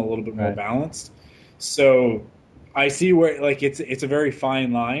powerful and a little bit more balanced. So I see where, like, it's a very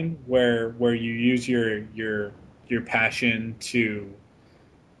fine line where you use your passion to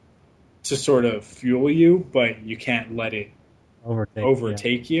sort of fuel you, but you can't let it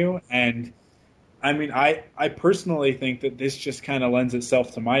overtake you. And I mean, I personally think that this just kind of lends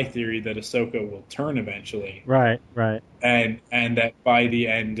itself to my theory that Ahsoka will turn eventually. Right. And that by the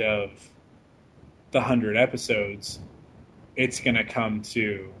end of the 100 episodes, it's going to come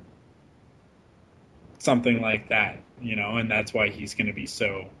to something like that, you know, and that's why he's going to be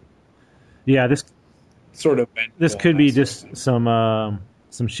so. Yeah, this sort of. This could be just some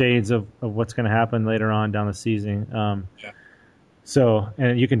shades of what's going to happen later on down the season. So,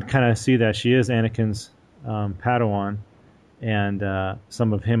 and you can kind of see that she is Anakin's Padawan, and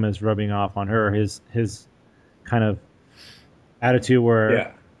some of him is rubbing off on her. His kind of attitude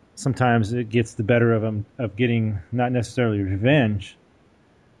where sometimes it gets the better of him, of getting not necessarily revenge,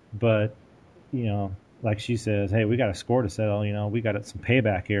 but, you know, like she says, hey, we got a score to settle, you know, we got some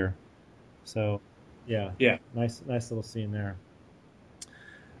payback here. So, yeah, nice little scene there.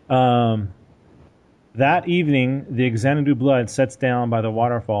 That evening, the Xanadu blood sets down by the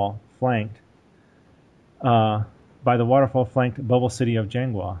waterfall flanked Bubble City of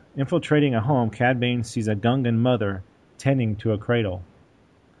Janghua. Infiltrating a home, Cad Bane sees a Gungan mother tending to a cradle.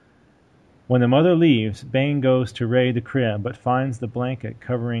 When the mother leaves, Bane goes to raid the crib, but finds the blanket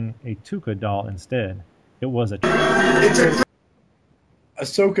covering a Tuca doll instead. It was a...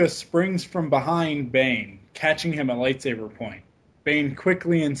 Ahsoka springs from behind Bane, catching him at lightsaber point. Bane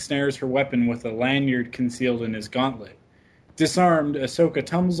quickly ensnares her weapon with a lanyard concealed in his gauntlet. Disarmed, Ahsoka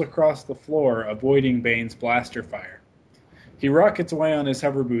tumbles across the floor, avoiding Bane's blaster fire. He rockets away on his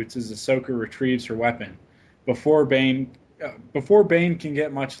hover boots as Ahsoka retrieves her weapon. Before Bane can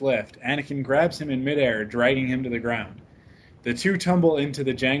get much lift, Anakin grabs him in midair, dragging him to the ground. The two tumble into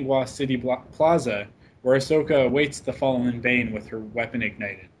the Janghua City Plaza, where Ahsoka awaits the fallen Bane with her weapon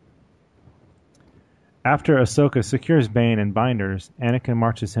ignited. After Ahsoka secures Bane in binders, Anakin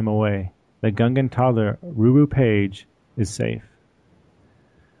marches him away. The Gungan toddler, Ruru Page, is safe.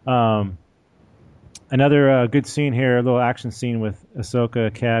 Another good scene here, a little action scene with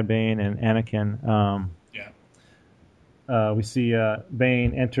Ahsoka, Cad Bane, and Anakin. We see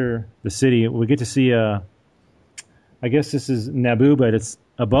Bane enter the city. We get to see, I guess this is Naboo, but it's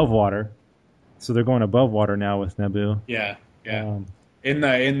above water. So they're going above water now with Naboo. Yeah. In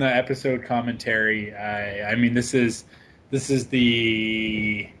the episode commentary, I mean, this is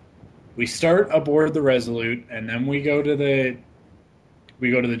the, we We start aboard the Resolute, and then we go to the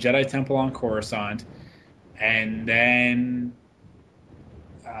Jedi Temple on Coruscant, and then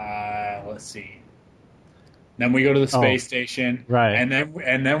let's see. Then we go to the space station, right?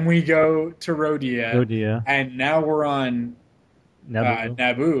 And then we go to Rhodia, and now we're on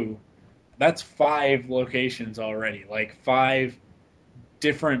Naboo. That's 5 locations already, like 5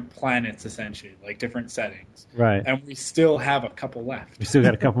 different planets essentially, like different settings. Right. And we still have a couple left. We still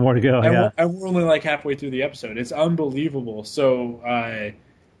got a couple more to go. And we're only like halfway through the episode. It's unbelievable. So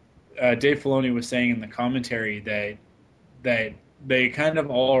Dave Filoni was saying in the commentary that they kind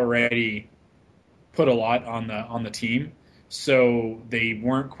of already put a lot on the team, so they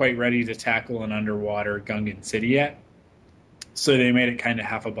weren't quite ready to tackle an underwater Gungan city yet. So they made it kind of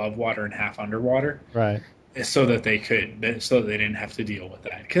half above water and half underwater, right? So that they didn't have to deal with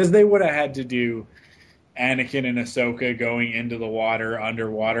that, because they would have had to do Anakin and Ahsoka going into the water,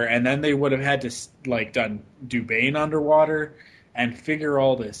 underwater, and then they would have had to do Bane underwater and figure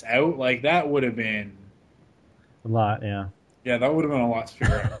all this out. Like, that would have been a lot, yeah. Yeah, that would have been a lot to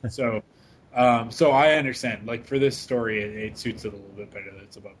figure out. So I understand. Like, for this story, it suits it a little bit better that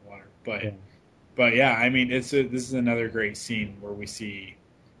it's above water. But yeah, I mean, this is another great scene where we see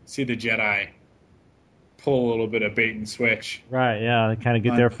the Jedi pull a little bit of bait and switch. Right. Yeah, they kind of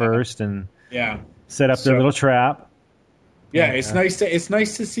get there first and set up their little trap. Yeah, it's nice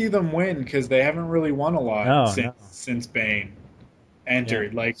to see them win, because they haven't really won a lot since Bane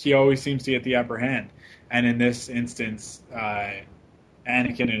entered. Like, he always seems to get the upper hand, and in this instance, Anakin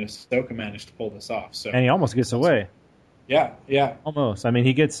and Ahsoka managed to pull this off. So, and he almost gets away. Yeah, almost. I mean,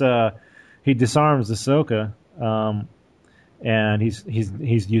 he gets he disarms Ahsoka, and he's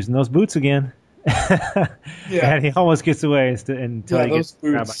using those boots again. And he almost gets away until he gets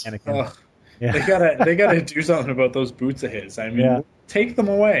grabbed by Anakin. They gotta do something about those boots of his. I mean, take them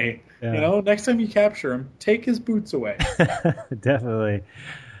away. Yeah. You know, next time you capture him, take his boots away. Definitely.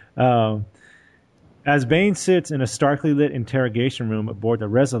 As Bane sits in a starkly lit interrogation room aboard the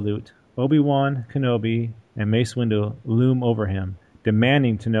Resolute, Obi-Wan Kenobi and Mace Windu loom over him,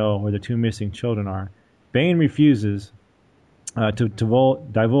 demanding to know where the 2 missing children are. Bane refuses to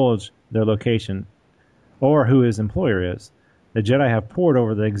divulge their location or who his employer is. The Jedi have poured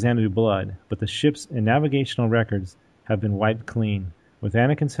over the Xanadu blood, but the ships and navigational records have been wiped clean. With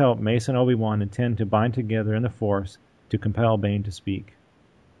Anakin's help, Mace and Obi-Wan intend to bind together in the Force to compel Bane to speak.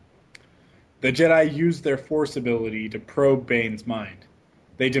 The Jedi use their Force ability to probe Bane's mind.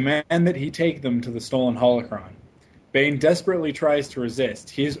 They demand that he take them to the stolen holocron. Bane desperately tries to resist.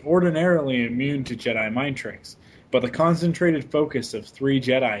 He is ordinarily immune to Jedi mind tricks, but the concentrated focus of 3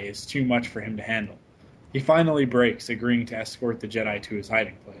 Jedi is too much for him to handle. He finally breaks, agreeing to escort the Jedi to his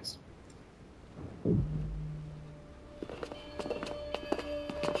hiding place.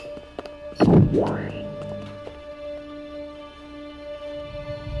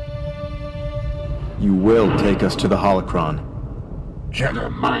 You will take us to the holocron. Jedi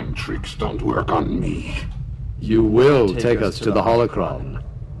mind tricks don't work on me. You will take us to the holocron.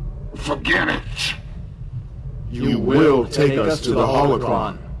 Forget it. You will take us to the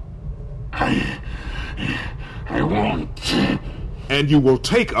holocron. I won't. And you will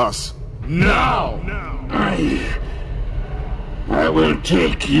take us now. I will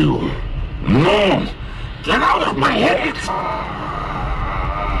take you. No! Get out of my head!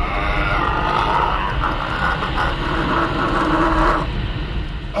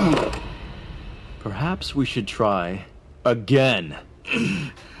 Perhaps we should try again.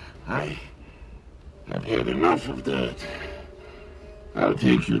 I've had enough of that. I'll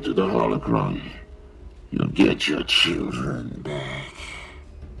take you to the holocron. You'll get your children back.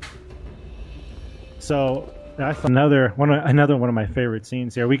 So I thought another one of my favorite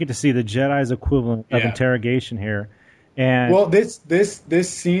scenes here. We get to see the Jedi's equivalent of interrogation here. And well, this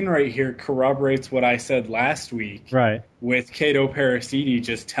scene right here corroborates what I said last week. Right. With Cato Parasiti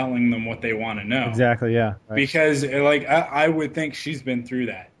just telling them what they want to know. Exactly, yeah. Right. Because like I would think she's been through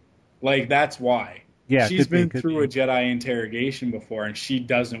that. Like, that's why. Yeah, she's been through a Jedi interrogation before, and she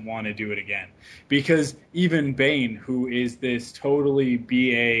doesn't want to do it again. Because even Bane, who is this totally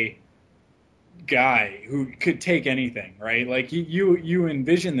BA guy who could take anything, right? Like, you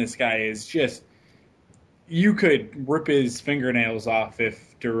envision this guy as just, you could rip his fingernails off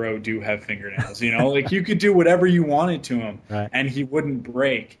if Duro do have fingernails, you know? Like, you could do whatever you wanted to him, and he wouldn't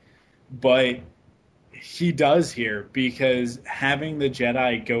break. But he does here, because having the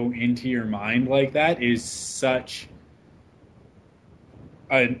Jedi go into your mind like that is such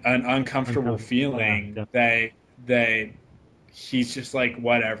an uncomfortable feeling that he's just like,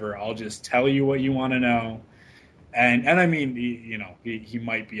 whatever, I'll just tell you what you want to know, And I mean, he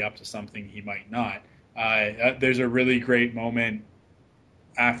might be up to something, he might not. There's a really great moment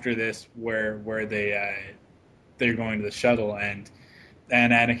after this where they're going to the shuttle, and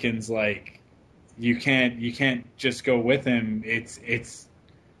Anakin's like, you can't just go with him. It's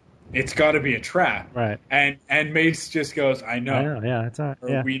got to be a trap. Right. And Mace just goes, I know. Yeah, it's all right. Or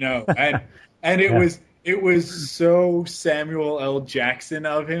Yeah. we know. And it was so Samuel L. Jackson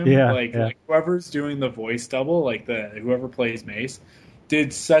of him. Yeah, Like whoever's doing the voice double, like whoever plays Mace,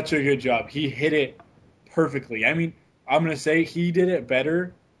 did such a good job. He hit it perfectly. I mean, I'm gonna say he did it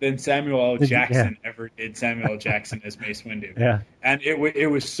better than Samuel L. Jackson ever did Samuel L. Jackson as Mace Windu. Yeah. And it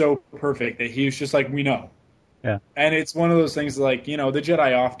was so perfect that he was just like, we know. Yeah. And it's one of those things like, the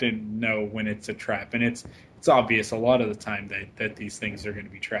Jedi often know when it's a trap, and it's obvious a lot of the time that these things are going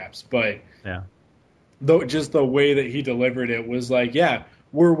to be traps. But yeah, though just the way that he delivered it was like, yeah,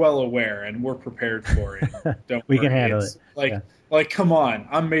 we're well aware and we're prepared for it. Don't we worry. can handle it. Like, come on,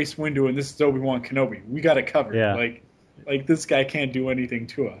 I'm Mace Windu and this is Obi-Wan Kenobi. We got it covered. Yeah. Like this guy can't do anything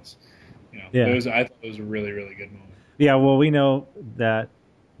to us. Yeah. I thought it was a really, really good moment. Yeah, well, we know that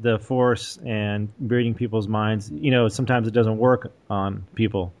the Force and reading people's minds, sometimes it doesn't work on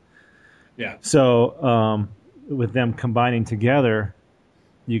people. Yeah. So with them combining together,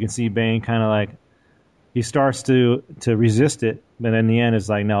 you can see Bane kind of like, he starts to resist it, but in the end it's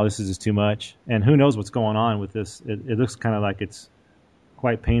like, no, this is just too much. And who knows what's going on with this. It looks kind of like it's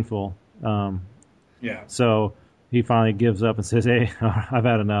quite painful. Yeah. So he finally gives up and says, hey, I've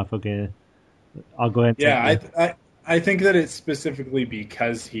had enough. Okay, I'll go ahead and take it. I think that it's specifically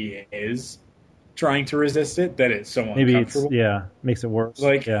because he is trying to resist it that it's so uncomfortable. Maybe makes it worse.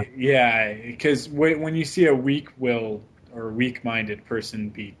 Because when you see a weak-willed or weak-minded person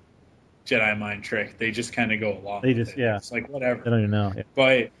be Jedi mind trick, they just kind of go along with it. It's like, whatever. I don't even know.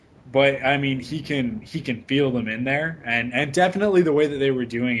 Yeah. But I mean, he can feel them in there, and definitely the way that they were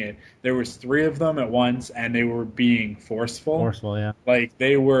doing it, there was 3 of them at once, and they were being forceful. Forceful, yeah. Like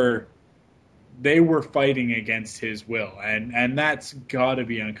they were fighting against his will, and that's got to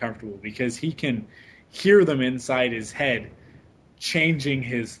be uncomfortable because he can hear them inside his head changing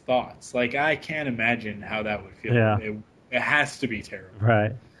his thoughts. Like, I can't imagine how that would feel. Yeah. It has to be terrible.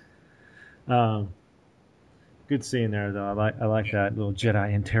 Right. Good scene there, though. I like that little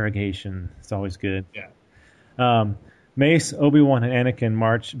Jedi interrogation. It's always good. Yeah. Mace, Obi-Wan, and Anakin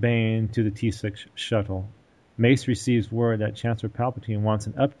march Bane to the T6 shuttle. Mace receives word that Chancellor Palpatine wants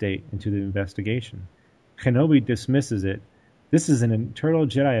an update into the investigation. Kenobi dismisses it. This is an internal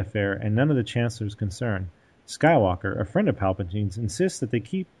Jedi affair, and none of the Chancellor's concerned. Skywalker, a friend of Palpatine's, insists that they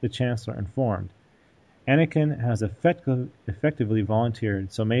keep the Chancellor informed. Anakin has effectively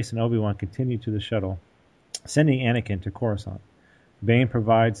volunteered, so Mace and Obi-Wan continue to the shuttle, sending Anakin to Coruscant. Bane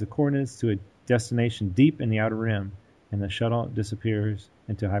provides the coordinates to a destination deep in the Outer Rim, and the shuttle disappears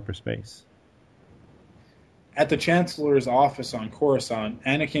into hyperspace. At the Chancellor's office on Coruscant,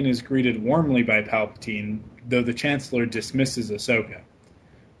 Anakin is greeted warmly by Palpatine, though the Chancellor dismisses Ahsoka.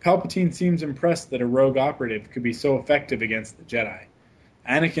 Palpatine seems impressed that a rogue operative could be so effective against the Jedi.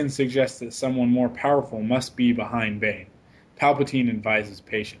 Anakin suggests that someone more powerful must be behind Bane. Palpatine advises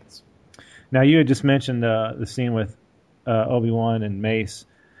patience. Now, you had just mentioned the scene with Obi-Wan and Mace.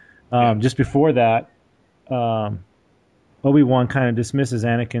 Just before that, Obi-Wan kind of dismisses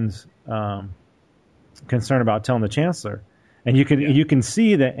Anakin's concern about telling the Chancellor, and you can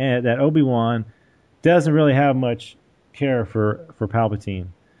see that Obi-Wan doesn't really have much care for Palpatine.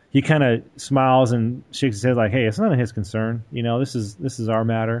 He kind of smiles and shakes his head like, "Hey, it's none of his concern. This is our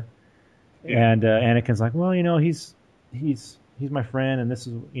matter." Yeah. And Anakin's like, "Well, he's my friend, and this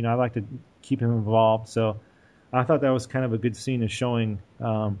is I like to keep him involved." So I thought that was kind of a good scene of showing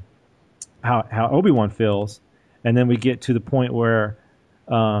how Obi-Wan feels, and then we get to the point where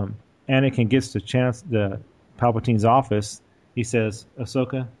Anakin gets to the Palpatine's office. He says,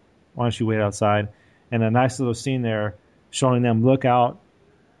 "Ahsoka, why don't you wait outside?" And a nice little scene there showing them look out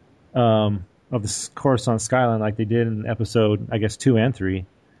of the Coruscant skyline like they did in episode, I guess, 2 and 3.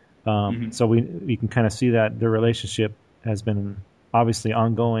 So we can kind of see that their relationship has been obviously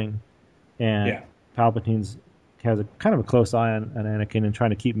ongoing, and Palpatine's has a kind of a close eye on Anakin and trying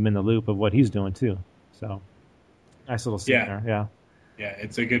to keep him in the loop of what he's doing too. So nice little scene there. Yeah. Yeah,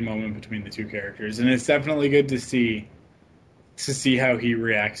 it's a good moment between the two characters, and it's definitely good to see how he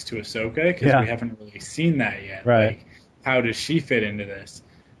reacts to Ahsoka, because we haven't really seen that yet. Right. Like, how does she fit into this?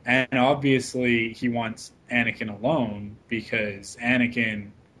 And obviously, he wants Anakin alone because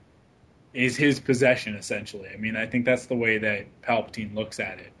Anakin is his possession, essentially. I mean, I think that's the way that Palpatine looks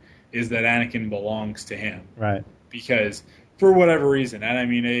at it, is that Anakin belongs to him. Right. Because for whatever reason. And I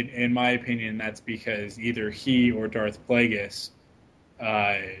mean, in my opinion, that's because either he or Darth Plagueis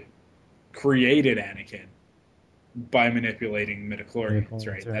created Anakin by manipulating midichlorians,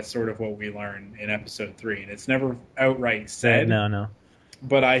 right? That's sort of what we learn in Episode 3, and it's never outright said. No.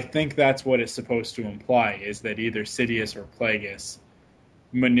 But I think that's what it's supposed to imply, is that either Sidious or Plagueis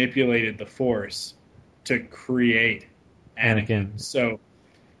manipulated the Force to create Anakin.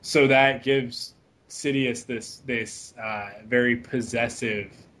 So that gives Sidious this very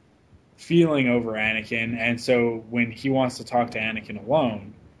possessive feeling over Anakin, and so when he wants to talk to Anakin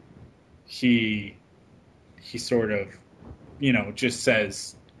alone, he sort of, just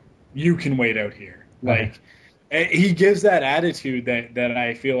says, "You can wait out here." Like, he gives that attitude that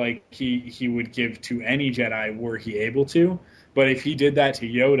I feel like he would give to any Jedi were he able to. But if he did that to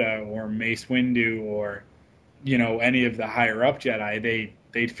Yoda or Mace Windu or, any of the higher up Jedi,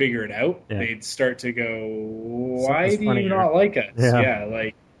 they'd figure it out. Yeah. They'd start to go, "Why do you not like us?" Yeah,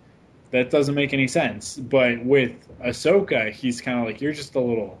 like, that doesn't make any sense. But with Ahsoka, he's kind of like, "You're just a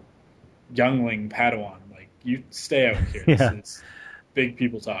little youngling Padawan. Like, you stay out here. This is big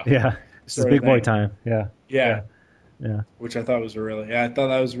people talk." Yeah, this is big boy time. Yeah. Which I thought was I thought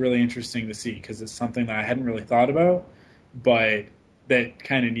that was really interesting to see, because it's something that I hadn't really thought about, but that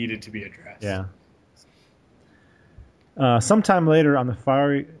kind of needed to be addressed. Yeah. Sometime later on the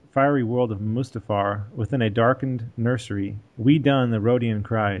fiery world of Mustafar, within a darkened nursery, Wee-Dun the Rodian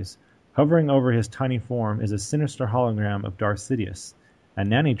cries. Hovering over his tiny form is a sinister hologram of Darth Sidious. A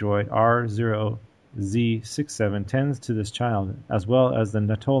nanny droid, R0Z67, tends to this child, as well as the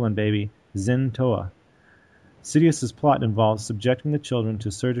Natolan baby, Zin Toa. Sidious's plot involves subjecting the children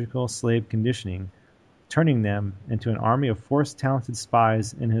to surgical slave conditioning, turning them into an army of Force-talented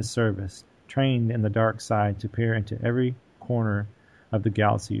spies in his service, trained in the dark side to peer into every corner of the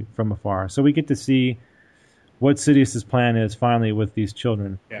galaxy from afar. So we get to see what Sidious's plan is finally with these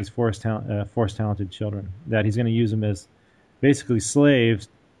children, these Force-talented children, that he's going to use them as basically slaves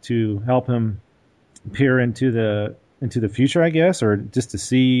to help him peer into the future, I guess, or just to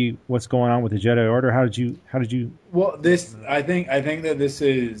see what's going on with the Jedi Order. How did you? Well, I think that this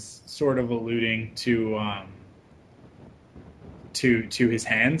is sort of alluding to his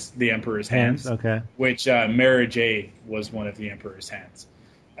hands, the Emperor's hands. Okay. Which Mara Jade was one of the Emperor's hands.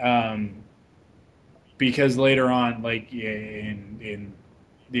 Because later on, like in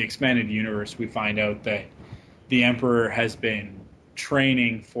the expanded universe, we find out that the Emperor has been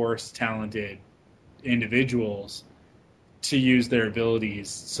training Force-talented individuals to use their abilities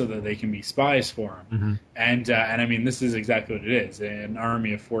so that they can be spies for him. Mm-hmm. And I mean, this is exactly what it is, an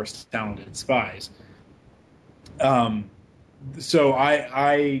army of Force-talented spies. So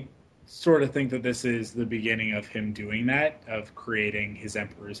I sort of think that this is the beginning of him doing that, of creating his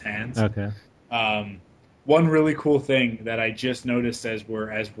Emperor's hands. Okay. One really cool thing that I just noticed as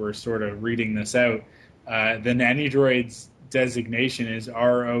we're sort of reading this out, the nanny droid's designation is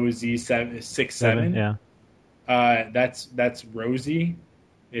ROZ67. Yeah. That's Rosie,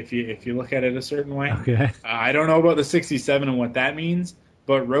 if you look at it a certain way. Okay. I don't know about the 67 and what that means,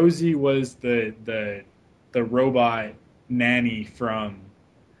 but Rosie was the robot nanny from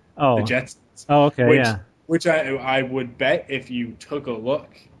the Jetsons. Oh, okay, Which I would bet if you took a look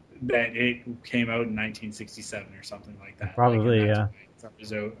that it came out in 1967 or something like that. Probably, yeah.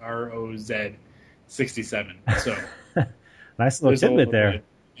 It's ROZ67. So nice little tidbit there.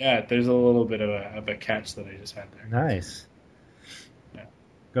 There's a little bit of a catch that I just had there. Nice. Yeah.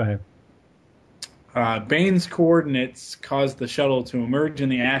 Go ahead. Bane's coordinates caused the shuttle to emerge in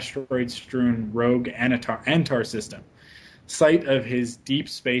the asteroid-strewn rogue Antar system, site of his deep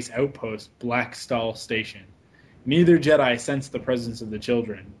space outpost, Blackstall Station. Neither Jedi sense the presence of the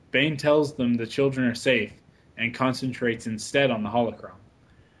children. Bane tells them the children are safe and concentrates instead on the holocron.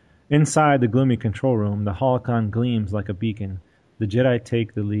 Inside the gloomy control room, the holocron gleams like a beacon. The Jedi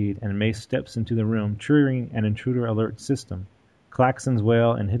take the lead, and Mace steps into the room, triggering an intruder alert system. Klaxons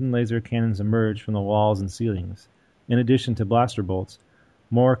wail, and hidden laser cannons emerge from the walls and ceilings. In addition to blaster bolts,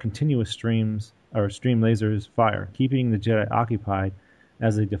 more continuous stream lasers fire, keeping the Jedi occupied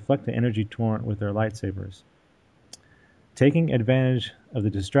as they deflect the energy torrent with their lightsabers. Taking advantage of the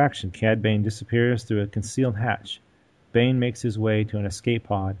distraction, Cad Bane disappears through a concealed hatch. Bane makes his way to an escape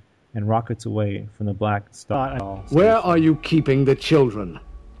pod and rockets away from the Black Star. Where are you keeping the children?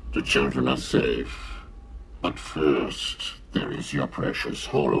 The children are safe. But first, there is your precious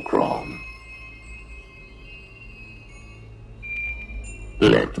holocron.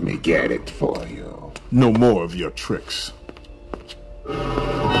 Let me get it for you. No more of your tricks.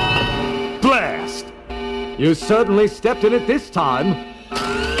 Blast! You certainly stepped in it this time.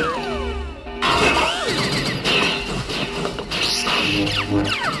 So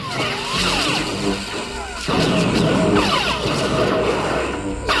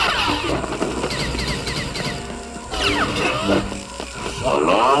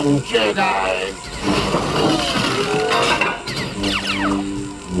long, Jedi!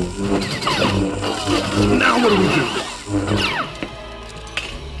 Now what do we do?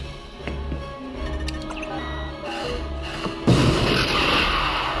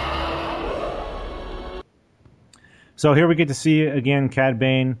 So here we get to see again Cad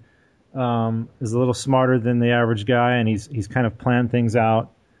Bane is a little smarter than the average guy, and he's kind of planned things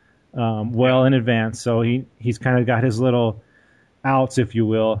out well in advance. So he's kind of got his little outs, if you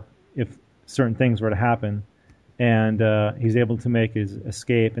will, if certain things were to happen, and he's able to make his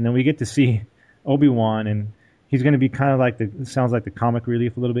escape. And then we get to see Obi-Wan, and he's going to be kind of like sounds like the comic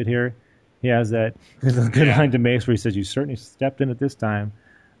relief a little bit here. He has that good line to Mace where he says, "You certainly stepped in at this time."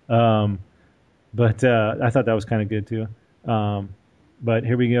 But I thought that was kind of good too. But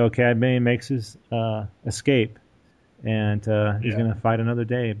here we go. Cad Bane makes his escape, and he's going to fight another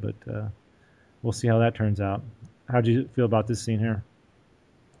day. But we'll see how that turns out. How do you feel about this scene here?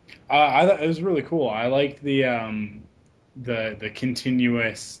 I thought it was really cool. I liked the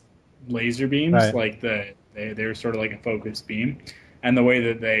continuous laser beams, Right. like they were sort of like a focused beam, and the way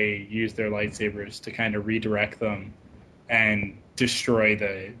that they use their lightsabers to kind of redirect them and destroy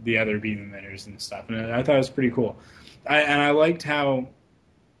the other beam emitters and stuff. And I thought it was pretty cool. I liked how,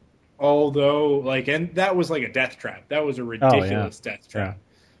 although and that was like a death trap. That was a ridiculous death trap.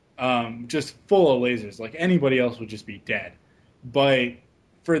 Just full of lasers. Like anybody else would just be dead. But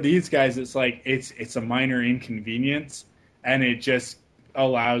for these guys, it's like it's a minor inconvenience, and it just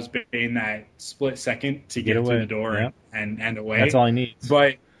allows Bane that split second to get away. through the door Yeah. and away. That's all he needs.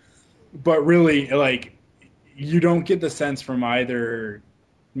 But really, like, you don't get the sense from either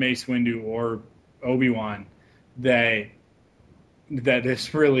Mace Windu or Obi-Wan that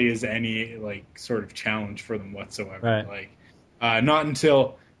this really is any like sort of challenge for them whatsoever. Right. Like, not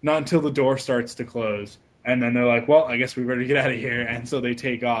until the door starts to close, and then they're like, well, I guess we better get out of here, and so they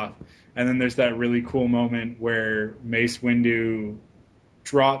take off. And then there's that really cool moment where Mace Windu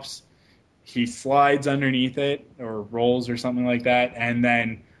drops, he slides underneath it or rolls or something like that, and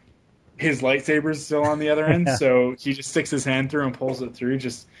then his lightsaber's still on the other end, so he just sticks his hand through and pulls it through.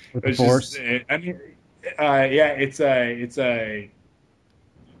 Just with the Force. It's a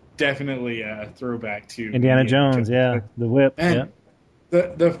definitely a throwback to Indiana Jones, the whip. And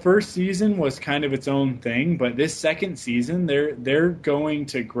the first season was kind of its own thing, but this second season they're going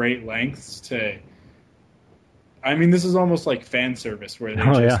to great lengths to. I mean, this is almost like fan service where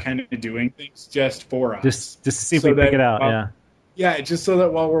they're kind of doing things just for us, just to see if we pick it out. Yeah, just so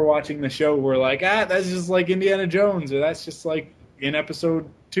that while we're watching the show, we're like, that's just like Indiana Jones, or that's just like in episode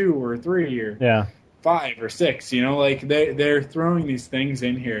 2 or 3 or 5 or 6. You know, like they're throwing these things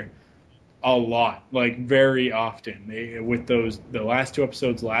in here a lot, like very often. With the last 2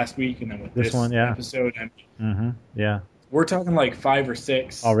 episodes last week, and then with this one, episode, we're talking like 5 or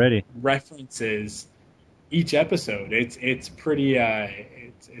 6 already references each episode. It's pretty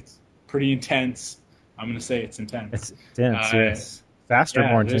it's pretty intense. I'm going to say it's intense. It's intense, yes. Faster,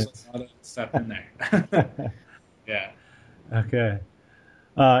 more intense. There's a lot of stuff in there. Yeah. Okay.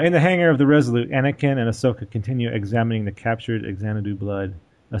 In the hangar of the Resolute, Anakin and Ahsoka continue examining the captured Xanadu blood.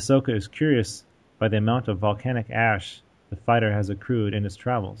 Ahsoka is curious by the amount of volcanic ash the fighter has accrued in his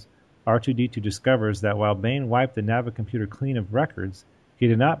travels. R2-D2 discovers that while Bane wiped the Navicomputer clean of records, he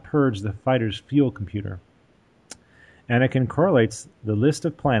did not purge the fighter's fuel computer. Anakin correlates the list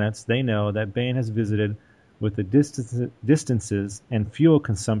of planets they know that Bane has visited with the distances and fuel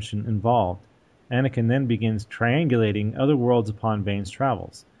consumption involved. Anakin then begins triangulating other worlds upon Bane's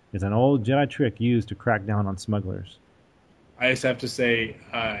travels. It's an old Jedi trick used to crack down on smugglers. I just have to say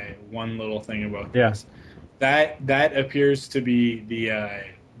one little thing about this. That appears to be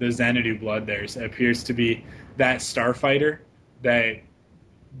the Xanadu blood. There's appears to be that starfighter that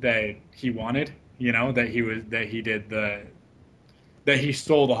he wanted. You know, that he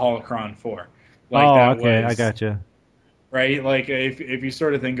stole the holocron for. I gotcha. Right, like if you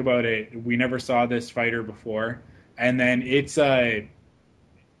sort of think about it, we never saw this fighter before, and then it's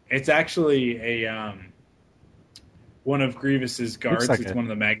actually a one of Grievous's guards. It's one of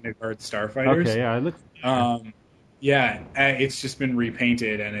the Magna Guard starfighters. Okay, yeah, it looks. It's just been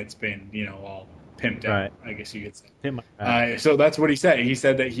repainted and it's been all pimped out, I guess you could say. Right. So that's what he said. He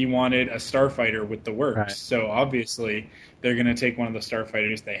said that he wanted a starfighter with the works. Right. So obviously they're going to take one of the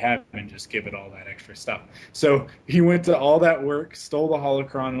starfighters they have and just give it all that extra stuff. So he went to all that work, stole the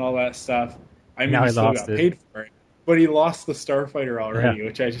holocron and all that stuff. I mean, now he still got paid for it, but he lost the starfighter already,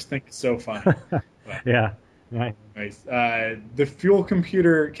 which I just think is so funny. Yeah. Right. Nice. The fuel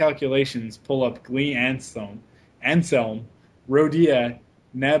computer calculations pull up Glee Anselm, Rhodia,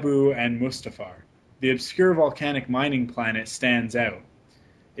 Naboo, and Mustafar. The obscure volcanic mining planet stands out.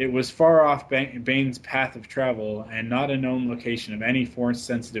 It was far off Bane's path of travel and not a known location of any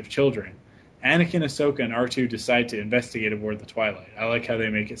force-sensitive children. Anakin, Ahsoka, and R2 decide to investigate aboard the Twilight. I like how they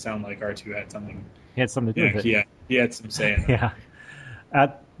make it sound like R2 had something. He had something to do with it. He had some say in it. Yeah.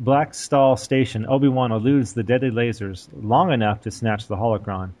 At Blackstall Station, Obi-Wan eludes the deadly lasers long enough to snatch the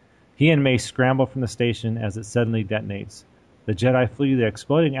holocron. He and Mace scramble from the station as it suddenly detonates. The Jedi flee the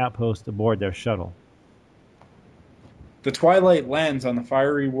exploding outpost aboard their shuttle. The Twilight lands on the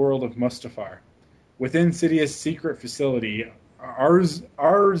fiery world of Mustafar. Within Sidious' secret facility,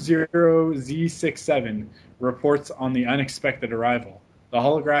 R0Z67 reports on the unexpected arrival. The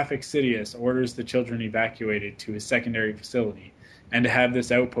holographic Sidious orders the children evacuated to his secondary facility, and to have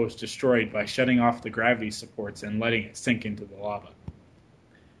this outpost destroyed by shutting off the gravity supports and letting it sink into the lava.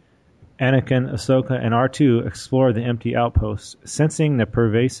 Anakin, Ahsoka, and R2 explore the empty outpost, sensing the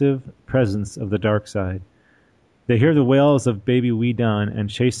pervasive presence of the dark side. They hear the wails of baby Wee Dun and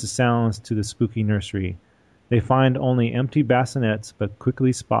chase the sounds to the spooky nursery. They find only empty bassinets, but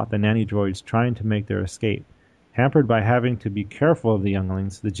quickly spot the nanny droids trying to make their escape. Hampered by having to be careful of the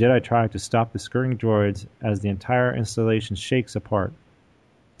younglings, the Jedi try to stop the scurrying droids as the entire installation shakes apart.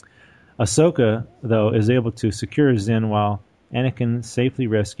 Ahsoka, though, is able to secure Zin while Anakin safely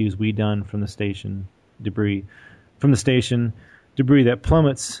rescues Wee Dun from the station debris that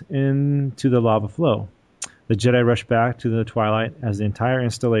plummets into the lava flow. The Jedi rush back to the Twilight as the entire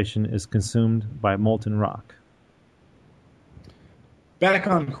installation is consumed by molten rock. Back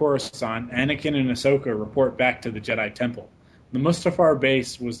on Coruscant, Anakin and Ahsoka report back to the Jedi Temple. The Mustafar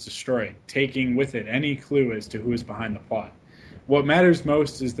base was destroyed, taking with it any clue as to who is behind the plot. What matters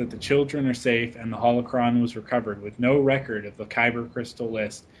most is that the children are safe and the holocron was recovered with no record of the Kyber crystal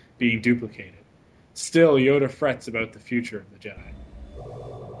list being duplicated. Still, Yoda frets about the future of the Jedi.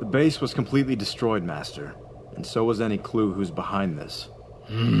 The base was completely destroyed, Master, and so was any clue who's behind this.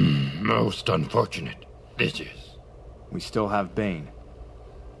 Most unfortunate. This is. We still have Bane.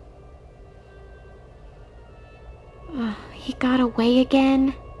 He got away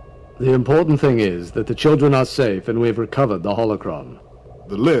again? The important thing is that the children are safe and we've recovered the holocron.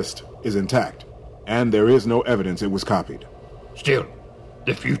 The list is intact, and there is no evidence it was copied. Still,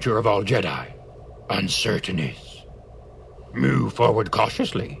 the future of all Jedi, uncertain is. Move forward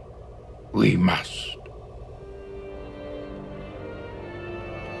cautiously. We must.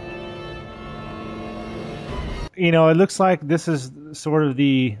 You know, it looks like this is sort of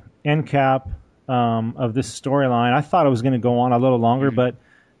the end cap of this storyline. I thought it was going to go on a little longer, but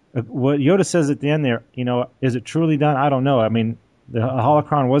what Yoda says at the end there, you know, is it truly done? I don't know. I mean, the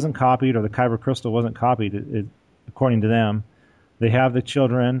holocron wasn't copied, or the Kyber crystal wasn't copied, according to them. They have the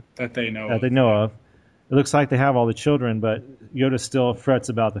children that they know of. It looks like they have all the children, but Yoda still frets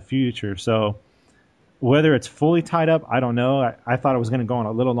about the future. So whether it's fully tied up, I don't know. I thought it was going to go on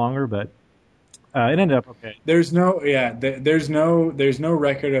a little longer, but it ended up okay. There's no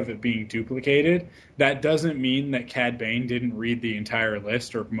record of it being duplicated. That doesn't mean that Cad Bane didn't read the entire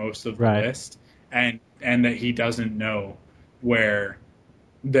list or most of the list, and that he doesn't know where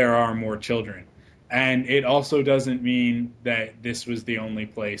there are more children. And it also doesn't mean that this was the only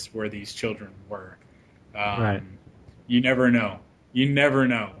place where these children were. You never know. You never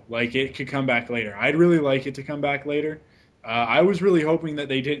know. Like, it could come back later. I'd really like it to come back later. I was really hoping that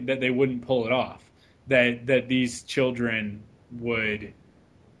they wouldn't pull it off. That these children would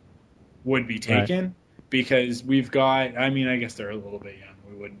be taken, because we've got. I mean, I guess they're a little bit young.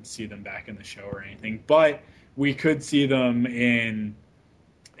 We wouldn't see them back in the show or anything, but we could see them in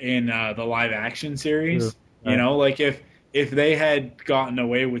the live action series. You know, like if they had gotten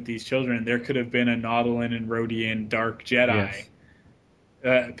away with these children, there could have been a Nautolan and Rodian Dark Jedi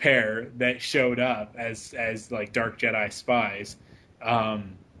pair that showed up as like Dark Jedi spies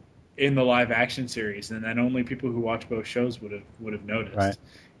in the live action series, and then only people who watch both shows would have noticed.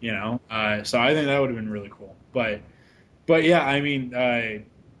 You know, so I think that would have been really cool. But yeah, I mean,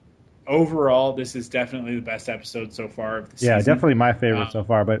 overall, this is definitely the best episode so far of the season. Yeah, definitely my favorite so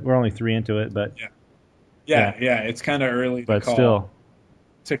far. But we're only 3 into it. But yeah, it's kind of early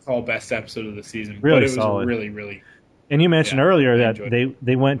to call best episode of the season. Really but it was solid. Really, really. And you mentioned earlier that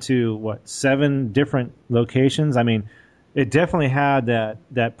they went to 7 different locations. I mean, it definitely had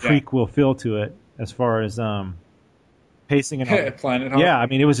that prequel feel to it as far as pacing and all. Planet. Yeah, I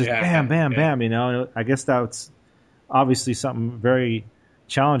mean, it was just bam, bam, bam. You know, I guess that's obviously something very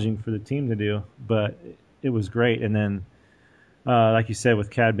challenging for the team to do, but it was great. And then, like you said, with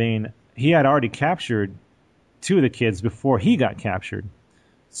Cad Bane, he had already captured two of the kids before he got captured.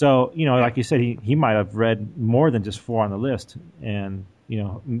 So, like you said, he might have read more than just 4 on the list, and,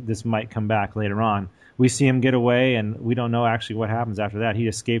 this might come back later on. We see him get away, and we don't know actually what happens after that. He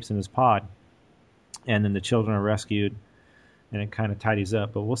escapes in his pod, and then the children are rescued, and it kind of tidies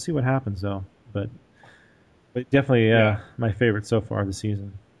up. But we'll see what happens, though. But definitely my favorite so far this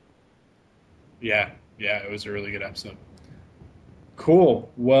season. Yeah, it was a really good episode. Cool.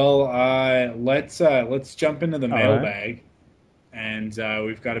 Well, let's jump into the mailbag, and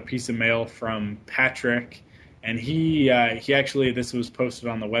we've got a piece of mail from Patrick, and he actually, this was posted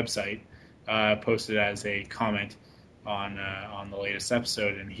on the website, posted as a comment on the latest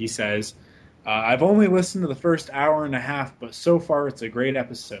episode, and he says, "I've only listened to the first hour and a half, but so far it's a great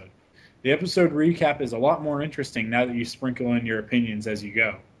episode. The episode recap is a lot more interesting now that you sprinkle in your opinions as you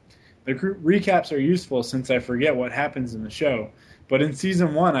go. The recaps are useful since I forget what happens in the show, but in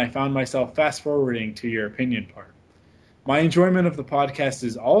Season 1 I found myself fast-forwarding to your opinion part. My enjoyment of the podcast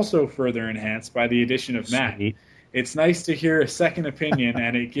is also further enhanced by the addition of Matt. It's nice to hear a second opinion,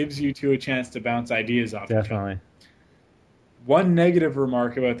 and it gives you two a chance to bounce ideas off each other. One negative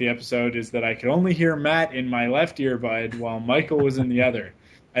remark about the episode is that I could only hear Matt in my left earbud while Michael was in the other.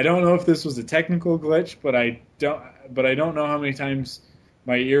 I don't know if this was a technical glitch, but I don't know how many times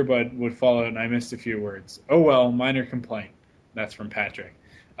my earbud would fall out and I missed a few words. Oh well, minor complaint." That's from Patrick.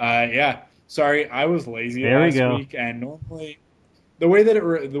 Sorry, I was lazy last week, and normally the way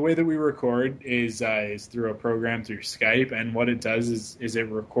that we record is through a program through Skype, and what it does is it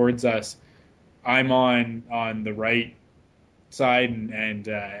records us. I'm on the right side,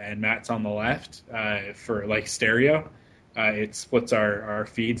 and Matt's on the left for like stereo. It splits our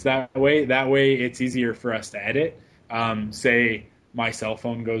feeds that way. That way, it's easier for us to edit. Say my cell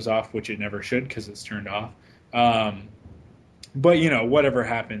phone goes off, which it never should because it's turned off. But whatever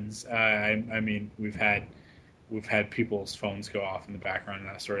happens, I mean, we've had people's phones go off in the background and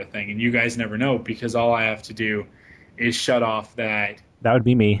that sort of thing, and you guys never know because all I have to do is shut off that would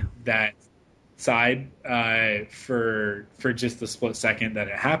be me, that side for just the split second that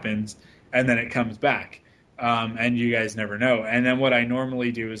it happens, and then it comes back, and you guys never know. And then what I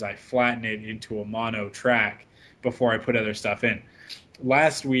normally do is I flatten it into a mono track before I put other stuff in.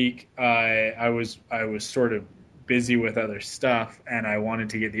 Last week I was sort of busy with other stuff, and I wanted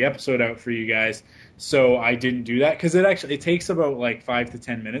to get the episode out for you guys, so I didn't do that because it takes about like 5 to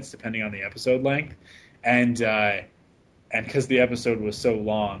 10 minutes depending on the episode length, and because the episode was so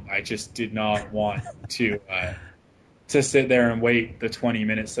long, I just did not want to sit there and wait the 20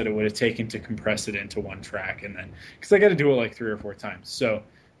 minutes that it would have taken to compress it into one track, and then because I got to do it like 3 or 4 times, so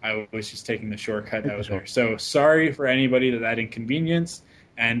I was just taking the shortcut out there. So sorry for anybody that inconvenienced.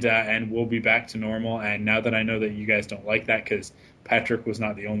 And we'll be back to normal. And now that I know that you guys don't like that, because Patrick was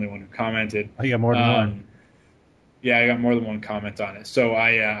not the only one who commented. I got more than one. Yeah, I got more than one comment on it. So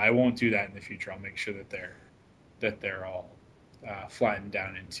I won't do that in the future. I'll make sure that they're all flattened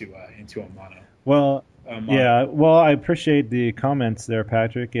down into a mono. Well, yeah. Well, I appreciate the comments there,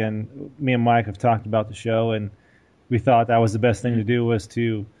 Patrick. And me and Mike have talked about the show, and we thought that was the best thing to do was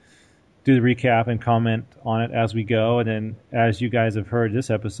to do the recap and comment on it as we go. And then, as you guys have heard this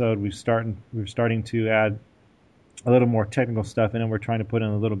episode, we're starting to add a little more technical stuff in, and we're trying to put in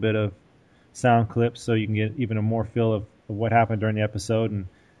a little bit of sound clips so you can get even a more feel of what happened during the episode and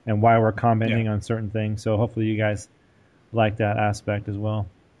why we're commenting on certain things. So hopefully you guys like that aspect as well.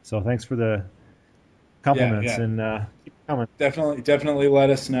 So thanks for the compliments and keep coming. Definitely let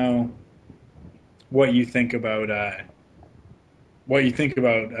us know what you think about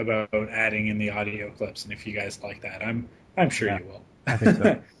adding in the audio clips, and if you guys like that. I'm sure you will. I think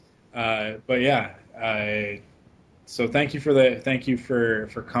so. But yeah, so thank you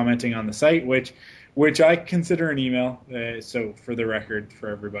for commenting on the site, which I consider an email. So for the record, for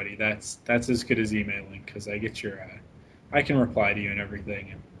everybody, that's as good as emailing, because I get I can reply to you and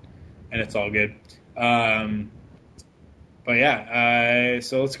everything, and it's all good. But yeah,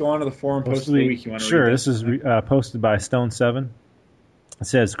 so let's go on to the forum post of the week. You want to read this? This is posted by Stone7. It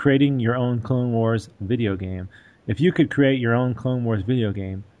says, creating your own Clone Wars video game. If you could create your own Clone Wars video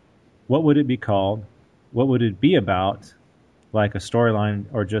game, what would it be called? What would it be about? Like a storyline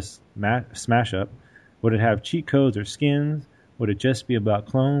or just smash up? Would it have cheat codes or skins? Would it just be about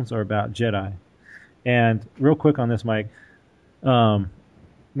clones or about Jedi? And real quick on this, Mike, my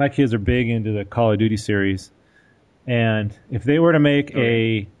kids are big into the Call of Duty series. And if they were to make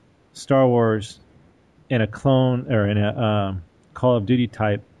a Star Wars in a clone or in a Call of Duty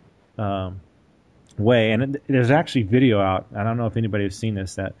type way, and there's actually video out. I don't know if anybody has seen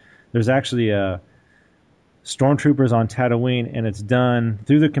this. That there's actually stormtroopers on Tatooine, and it's done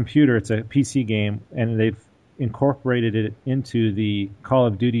through the computer. It's a PC game, and incorporated it into the Call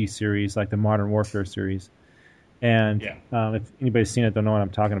of Duty series, like the Modern Warfare series. And if anybody's seen it, don't know what I'm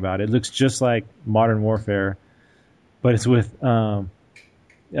talking about. It looks just like Modern Warfare, but it's with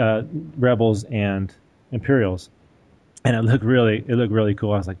Rebels and Imperials, and it looked really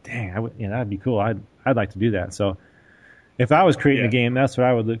cool. I was like, dang, that'd be cool. I'd like to do that. So if I was creating a game, that's what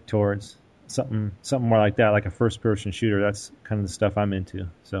I would look towards. Something more like that, like a first-person shooter. That's kind of the stuff I'm into.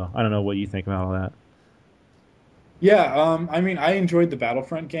 So I don't know what you think about all that. Yeah, I mean, I enjoyed the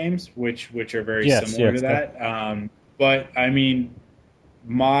Battlefront games, which are very similar to that. But I mean,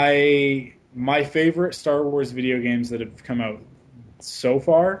 my favorite Star Wars video games that have come out so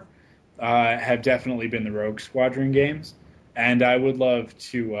far have definitely been the Rogue Squadron games, and I would love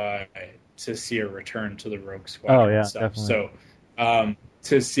to see a return to the Rogue Squadron stuff. Definitely. So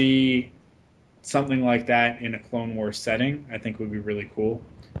to see something like that in a Clone Wars setting, I think would be really cool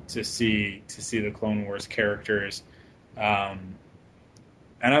to see the Clone Wars characters. And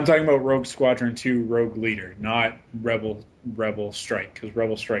I'm talking about Rogue Squadron 2 Rogue Leader, not Rebel Strike, because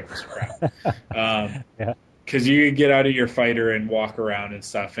Rebel Strike was crap. Because you could get out of your fighter and walk around and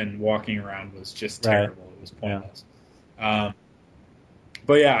stuff, and walking around was just terrible. It was pointless. But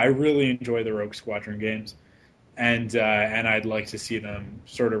yeah, I really enjoy the Rogue Squadron games, and I'd like to see them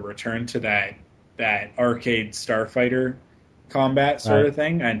sort of return to that arcade starfighter combat sort of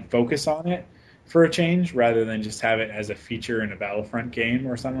thing and focus on it for a change rather than just have it as a feature in a Battlefront game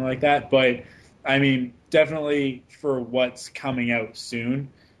or something like that. But I mean, definitely for what's coming out soon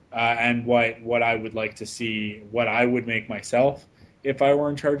and what I would like to see, what I would make myself if I were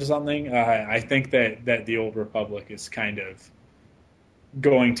in charge of something, I think that the Old Republic is kind of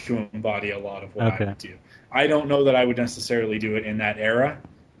going to embody a lot of what I would do. I don't know that I would necessarily do it in that era.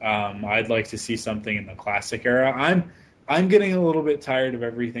 I'd like to see something in the classic era. I'm getting a little bit tired of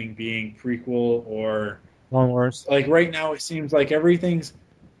everything being prequel or Clone Wars. Like right now, it seems like it's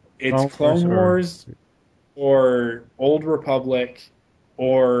Clone Wars or Old Republic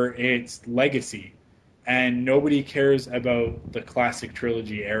or it's Legacy, and nobody cares about the classic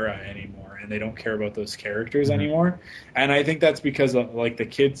trilogy era anymore, and they don't care about those characters anymore. And I think that's because of, like, the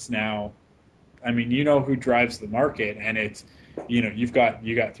kids now. I mean, you know who drives the market, and it's, you've got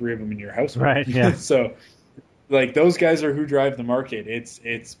 3 of them in your house, right? Yeah. So, like, those guys are who drive the market.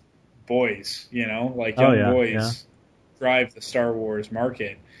 It's boys, young boys drive the Star Wars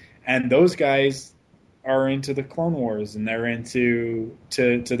market, and those guys are into the Clone Wars and they're into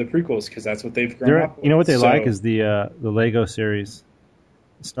the prequels because that's what they've grown up with. You know what they like is the Lego series,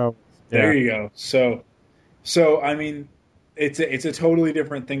 Star Wars. There you go. So I mean, it's a totally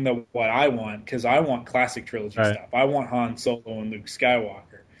different thing than what I want, because I want classic trilogy stuff. I want Han Solo and Luke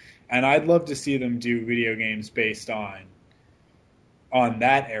Skywalker, and I'd love to see them do video games based on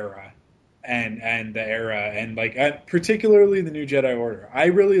that era and the era, and like particularly the New Jedi Order. I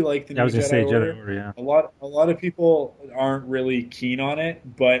really like the New Jedi Order. Jedi Order. Yeah. A lot of people aren't really keen on it,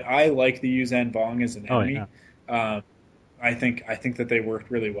 but I like the Yuuzhan Vong as an enemy. I think that they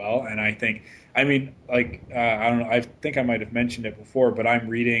worked really well, and I don't know. I think I might have mentioned it before, but I'm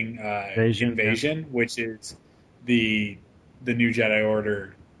reading Invasion, which is the New Jedi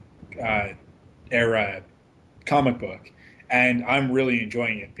Order era comic book, and I'm really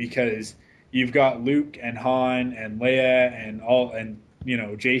enjoying it because you've got Luke and Han and Leia and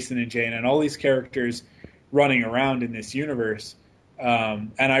Jason and Jane and all these characters running around in this universe,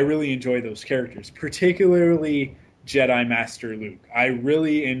 and I really enjoy those characters, particularly Jedi Master Luke. I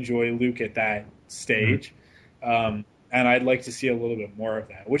really enjoy Luke at that stage, and I'd like to see a little bit more of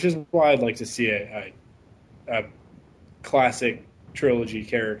that, which is why I'd like to see a classic trilogy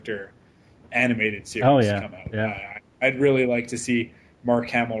character animated series come out. Yeah. I'd really like to see Mark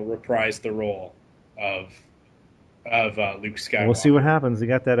Hamill reprise the role of Luke Skywalker. We'll see what happens. They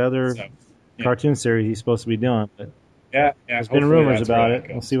got that other cartoon series he's supposed to be doing, but there's been rumors about it.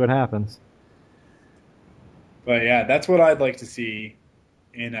 We'll see what happens. But yeah, that's what I'd like to see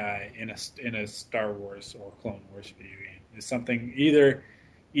in a Star Wars or Clone Wars video game. Is something either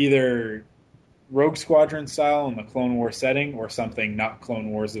Rogue Squadron style in the Clone Wars setting, or something not Clone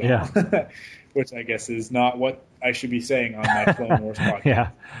Wars at all. Which I guess is not what I should be saying on my Clone Wars podcast. Yeah,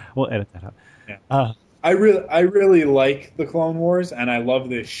 we'll edit that out. Yeah. I really like the Clone Wars, and I love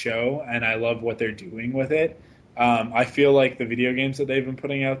this show, and I love what they're doing with it. I feel like the video games that they've been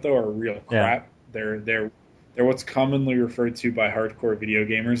putting out, though, are real crap. They're what's commonly referred to by hardcore video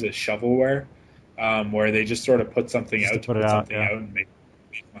gamers as shovelware, where they just sort of put something out to put something out and make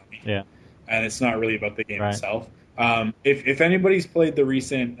money. Yeah. And it's not really about the game itself. If anybody's played the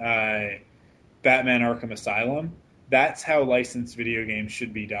recent Batman Arkham Asylum, that's how licensed video games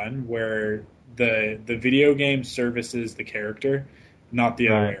should be done, where the video game services the character, not the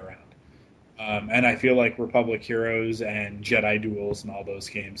other way around. And I feel like Republic Heroes and Jedi Duels and all those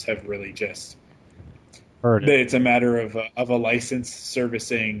games have really just heard it. It's a matter of a license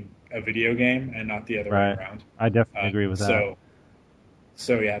servicing a video game and not the other way around. I definitely agree with that.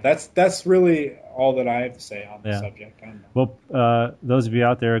 So yeah, that's really all that I have to say on the subject. Well, those of you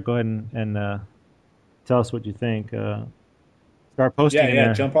out there, go ahead and tell us what you think. Start posting.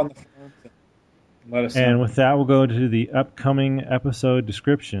 Yeah, jump on the forums and let us know. And with that, we'll go to the upcoming episode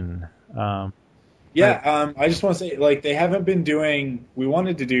description. I just want to say, like, they haven't been doing. We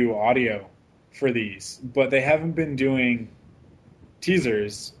wanted to do audio for these, but they haven't been doing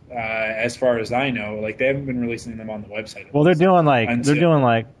teasers. As far as I know, like, they haven't been releasing them on the website. Well, they're doing like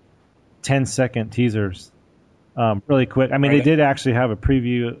 10-second teasers, really quick. I mean, they did actually have a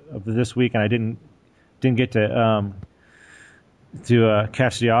preview of this week, and I didn't get to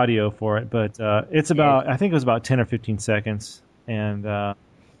catch the audio for it, but it's about I think it was about 10 or 15 seconds, and kind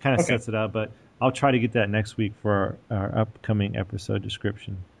of sets it up. But I'll try to get that next week for our upcoming episode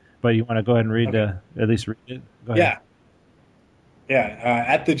description. But you want to go ahead and read at least read it? Go ahead.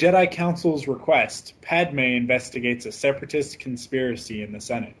 At the Jedi Council's request, Padme investigates a separatist conspiracy in the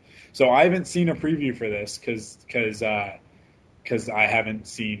Senate. So I haven't seen a preview for this because I haven't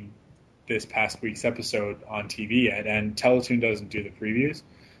seen this past week's episode on TV yet, and Teletoon doesn't do the previews.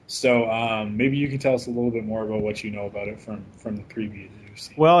 So maybe you can tell us a little bit more about what you know about it from the preview that you've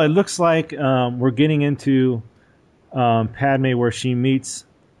seen. Well, it looks like we're getting into Padme where she meets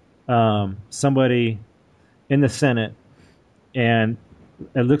somebody in the Senate. And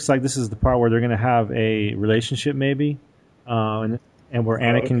it looks like this is the part where they're going to have a relationship, maybe, and where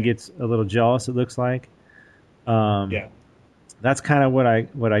Anakin gets a little jealous. It looks like, that's kind of what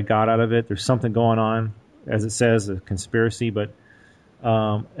I got out of it. There's something going on, as it says, a conspiracy, but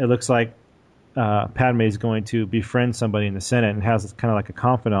it looks like Padme is going to befriend somebody in the Senate and has kind of like a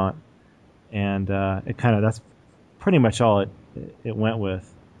confidant, and that's pretty much all it went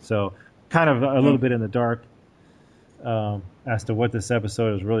with. So kind of a little bit in the dark. As to what this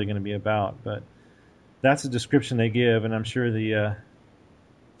episode is really going to be about, but that's the description they give, and I'm sure the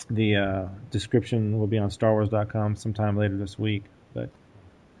description will be on StarWars.com sometime later this week. But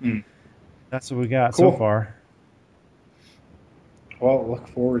that's what we got so far. Well, look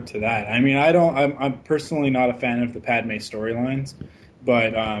forward to that. I mean, I'm personally not a fan of the Padme storylines,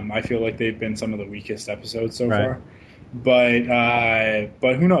 but I feel like they've been some of the weakest episodes so far. But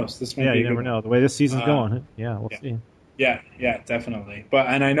who knows? This might be you never know the way this season's going. We'll see. Yeah, definitely. But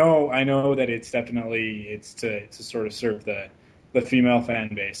I know that it's to sort of serve the female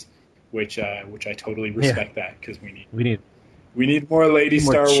fan base, which I totally respect that, because we need more lady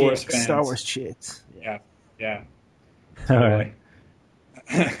Star Wars fans. Star Wars chicks. Yeah. Totally.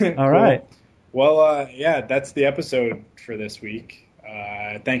 All right. Well, that's the episode for this week.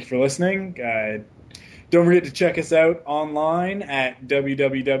 Thank you for listening. Don't forget to check us out online at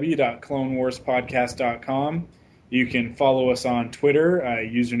www.clonewarspodcast.com. You can follow us on Twitter,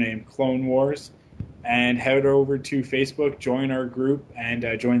 username Clone Wars, and head over to Facebook, join our group,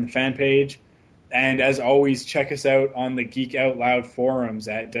 and join the fan page. And as always, check us out on the Geek Out Loud forums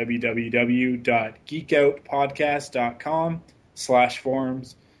at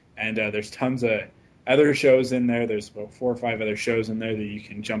www.geekoutpodcast.com/forums. And there's tons of other shows in there. There's about 4 or 5 other shows in there that you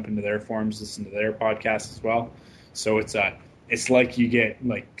can jump into their forums, listen to their podcasts as well. So it's like you get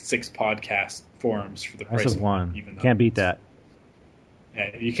like 6 podcast forums for the price of one. Can't beat that.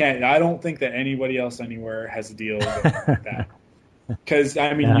 Yeah, you can't. I don't think that anybody else anywhere has a deal like that. Because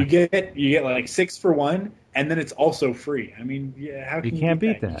I mean, you get like 6 for 1, and then it's also free. I mean, how can you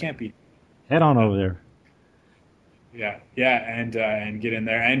beat that? You can't beat that. Head on over there. And get in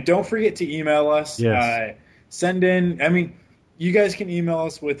there, and don't forget to email us. Yes. Send in. I mean, you guys can email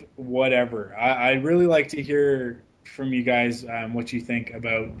us with whatever. I really like to hear from you guys what you think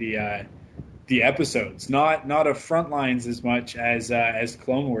about the episodes, not of Frontlines as much as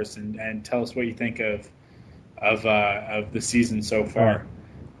Clone Wars, and tell us what you think of the season so far. Right.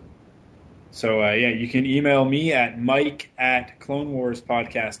 So you can email me at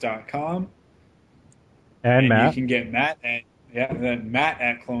mike@clonewarspodcast.com. And Matt. You can get Matt at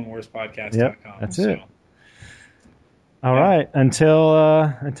clonewarspodcast.com. Yep, that's it. All right.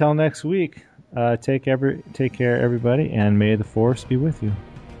 Until next week. Take care, everybody, and may the Force be with you.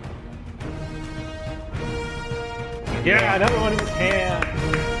 Yeah, another one in the can.